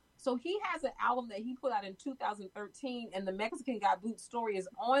there. So he has an album that he put out in 2013, and the Mexican Got Boots story is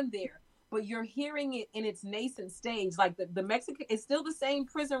on there. But you're hearing it in its nascent stage. Like the Mexican, it's still the same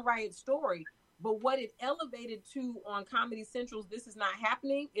prison riot story, but what it elevated to on Comedy Central's This Is Not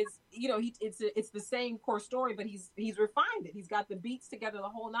Happening is, it's the same core story, but he's refined it. He's got the beats together, the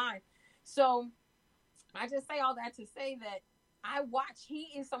whole nine. So I just say all that to say that he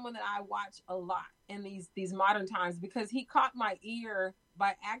is someone that I watch a lot in these modern times, because he caught my ear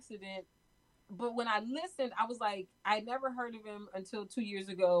by accident. But when I listened, I was like, I never heard of him until 2 years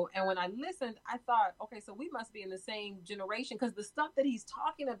ago. And when I listened, I thought, okay, so we must be in the same generation, because the stuff that he's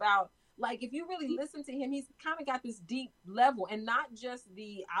talking about, like, if you really listen to him, he's kind of got this deep level, and not just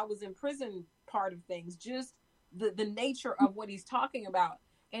the I was in prison part of things, just the nature of what he's talking about.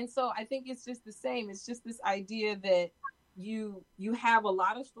 And so I think it's just the same. It's just this idea that you have a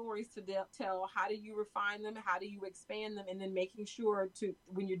lot of stories to tell. How do you refine them? How do you expand them? And then making sure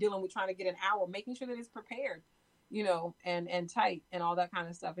when you're dealing with trying to get an hour, making sure that it's prepared, and tight and all that kind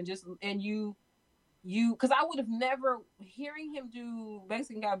of stuff. And you, because I would have never, hearing him do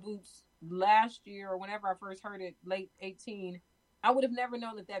Mexican Got Boots last year or whenever I first heard it, late 2018, I would have never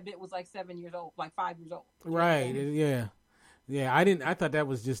known that bit was like 7 years old, like 5 years old. Right. Yeah. Yeah, I thought that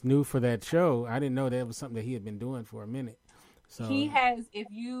was just new for that show. I didn't know that was something that he had been doing for a minute. So he has, if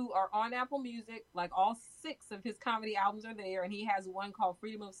you are on Apple Music, like all 6 of his comedy albums are there, and he has one called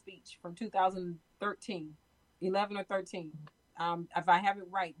Freedom of Speech from 2013, 11 or 13. If I have it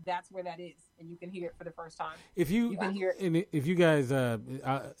right, that's where that is, and you can hear it for the first time. If you can hear it. And if you guys,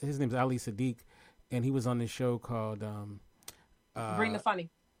 his name's Ali Sadiq, and he was on this show called Bring the Funny.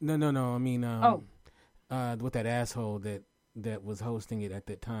 No. I mean, with that asshole that was hosting it at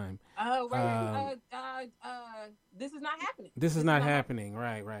that time. Oh, right. This Is Not Happening. This is not happening.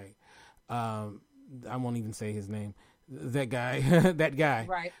 Right. I won't even say his name. That guy. That guy.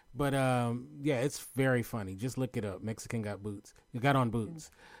 Right. But yeah, it's very funny. Just look it up. Mexican Got Boots. You got on boots.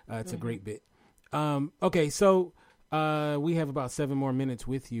 It's a great bit. Okay, so we have about 7 more minutes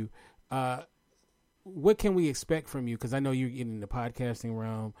with you. What can we expect from you? Because I know you're getting in the podcasting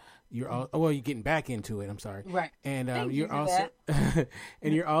realm. You're getting back into it. I'm sorry. Right. And you're also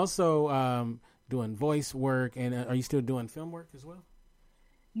and you're also doing voice work. And are you still doing film work as well?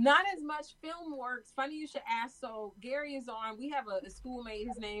 Not as much film work. It's funny you should ask. So Gary is on. We have a schoolmate.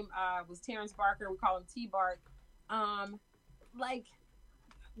 His name was Terrence Barker. We call him T-Bark. Like,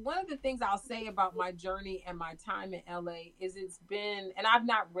 one of the things I'll say about my journey and my time in LA is it's been, and I've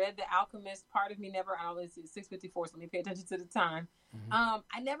not read The Alchemist. Part of me never, I don't know, it's 6:54, so let me pay attention to the time.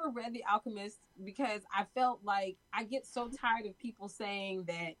 I never read The Alchemist because I felt like I get so tired of people saying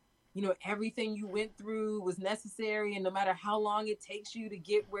that, everything you went through was necessary, and no matter how long it takes you to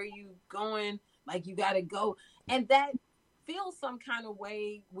get where you're going, like, you got to go. And that feels some kind of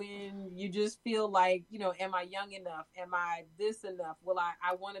way when you just feel like, am I young enough? Am I this enough? Will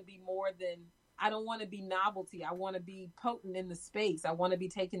I want to be more than I don't want to be novelty. I want to be potent in the space. I want to be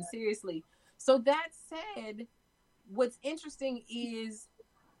taken seriously. So that said, what's interesting is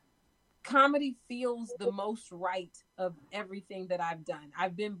comedy feels the most right of everything that I've done.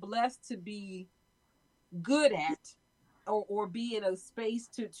 I've been blessed to be good at or be in a space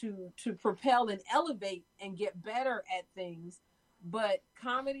to propel and elevate and get better at things. But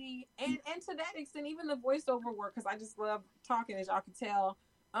comedy and to that extent, even the voiceover work, because I just love talking, as y'all can tell.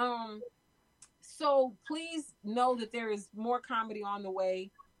 So please know that there is more comedy on the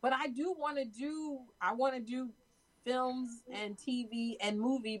way. But I want to do films and TV and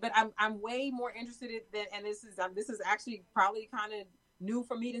movie, but I'm way more interested in that. And this is actually probably kind of new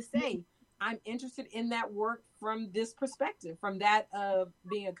for me to say. I'm interested in that work from this perspective, from that of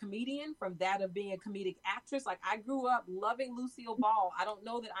being a comedian, from that of being a comedic actress. Like, I grew up loving Lucille Ball. I don't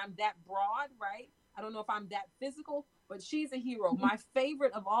know that I'm that broad, right? I don't know if I'm that physical, but she's a hero. My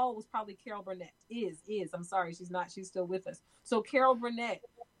favorite of all was probably Carol Burnett. I'm sorry, she's not. She's still with us. So Carol Burnett,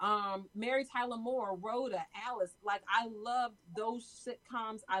 Mary Tyler Moore, Rhoda, Alice. Like, I loved those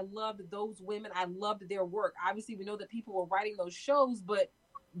sitcoms. I loved those women. I loved their work. Obviously, we know that people were writing those shows, but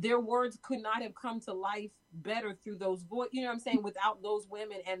their words could not have come to life better through those you know what I'm saying, without those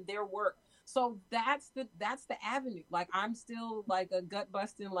women and their work. So that's the avenue. Like, I'm still like a gut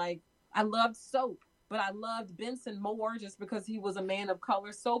busting, like, I loved Soap, but I loved Benson more just because he was a man of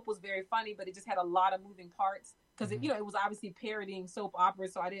color. Soap was very funny, but it just had a lot of moving parts because it was obviously parodying soap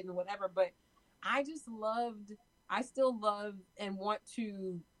operas, so I didn't whatever. But I still love and want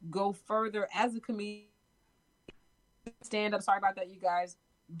to go further as a comedian. Stand up. Sorry about that, you guys.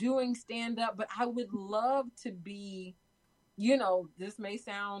 Doing stand up, but I would love to be, this may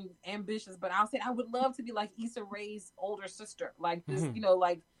sound ambitious, but I'll say I would love to be like Issa Rae's older sister, like this, or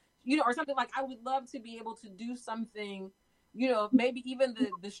something. Like, I would love to be able to do something, maybe even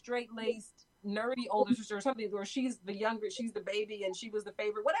the straight-laced nerdy older sister or something, where she's the younger, she's the baby and she was the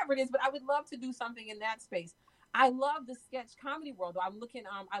favorite, whatever it is. But I would love to do something in that space. I love the sketch comedy world. I'm looking,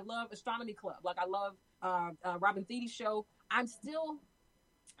 I love Astronomy Club. Like, I love Robin Thede show.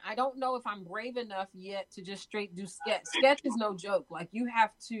 I don't know if I'm brave enough yet to just straight do sketch. Sketch is no joke. Like, you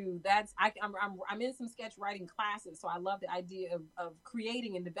have to. I'm in some sketch writing classes, so I love the idea of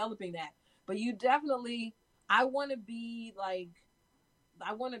creating and developing that. But you definitely, I want to be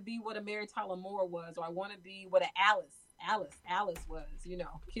what a Mary Tyler Moore was, or I want to be what Alice was.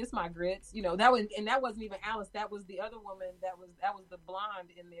 Kiss My Grits. That wasn't even Alice. That was the other woman. That was the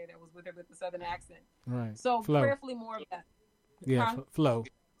blonde in there that was with her with the southern accent. Right. So Flo. prayerfully more of that. Yeah, Flo.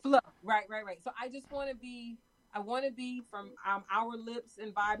 Right. So I just want to be, from our lips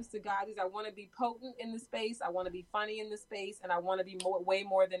and vibes to God's. I want to be potent in the space. I want to be funny in the space, and I want to be way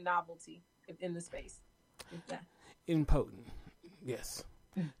more than novelty in the space. In potent, yes.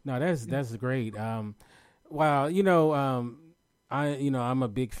 No, that's great. Wow, I'm a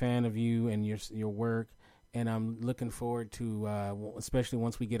big fan of you and your work, and I'm looking forward to, especially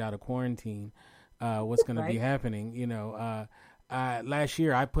once we get out of quarantine, what's going to be happening. Last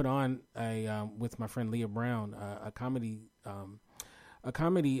year I put on with my friend Leah Brown a comedy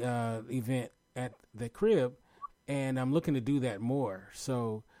event at the crib, and I'm looking to do that more.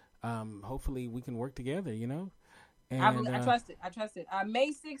 So hopefully we can work together. And I trust it.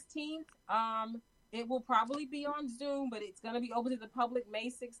 May 16th. It will probably be on Zoom, but it's going to be open to the public May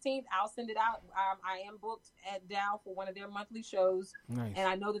 16th. I'll send it out. I am booked at Dow for one of their monthly shows. Nice. And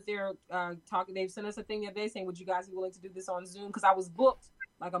I know that they're talking. They've sent us a thing the other day saying, would you guys be willing to do this on Zoom? Because I was booked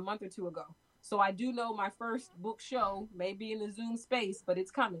like a month or two ago. So I do know my first book show may be in the Zoom space, but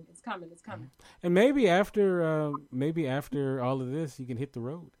it's coming. It's coming. And maybe after all of this, you can hit the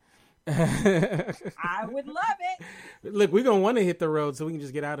road. I would love it. Look, we're gonna want to hit the road so we can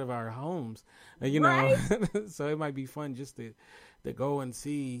just get out of our homes, right? So it might be fun just to go and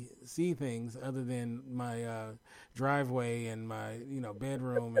see things other than my driveway and my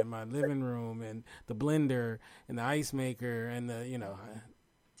bedroom and my living room and the blender and the ice maker and the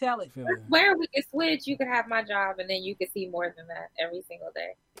Tell it. Where we can switch, you could have my job and then you could see more than that every single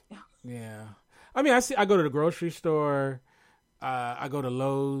day. Yeah, I mean, I go to the grocery store. I go to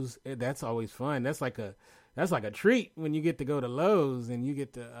Lowe's. That's always fun. That's like a treat when you get to go to Lowe's and you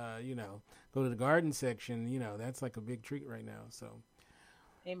get to go to the garden section. That's like a big treat right now. So,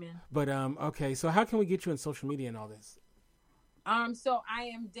 amen. But okay. So how can we get you on social media and all this? So I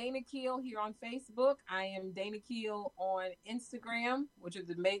am Dana Keel here on Facebook. I am Dana Keel on Instagram, which is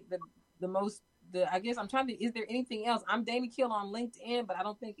the most I guess I'm trying to. Is there anything else? I'm Dana Keel on LinkedIn, but I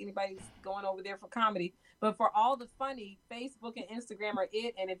don't think anybody's going over there for comedy. But for all the funny, Facebook and Instagram are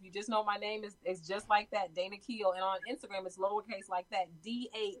it. And if you just know my name, it's just like that, Dana Keel. And on Instagram, it's lowercase like that,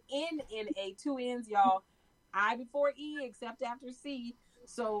 DANNA, 2 N's, y'all. I before E, except after C.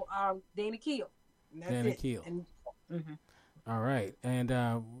 So Dana Keel. Dana Keel. All right. And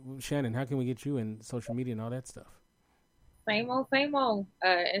Shannon, how can we get you in social media and all that stuff? Same old.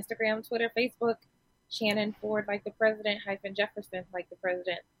 Instagram, Twitter, Facebook. Shannon Ford like the president, _ Jefferson like the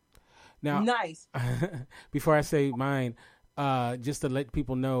president. Now, nice. Before I say mine, just to let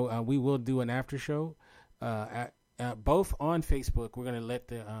people know, we will do an after show, both on Facebook. We're going to let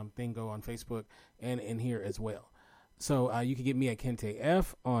the thing go on Facebook and in here as well. So you can get me at Kente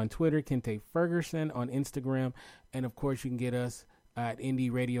F on Twitter, Kente Ferguson on Instagram, and of course you can get us at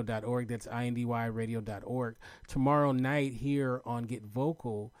indyradio.org. That's indyradio.org. Tomorrow night here on Get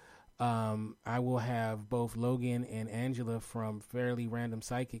Vocal, I will have both Logan and Angela from Fairly Random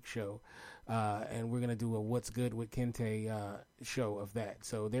Psychic Show, and we're going to do a What's Good with Kente show of that.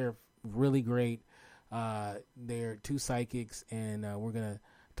 So they're really great. They're two psychics, and we're going to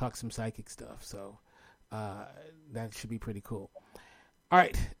talk some psychic stuff. So that should be pretty cool. All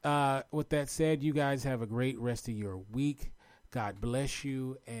right. With that said, you guys have a great rest of your week. God bless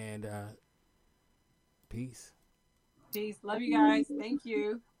you, and peace. Peace. Love you guys. Thank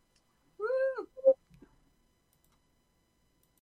you.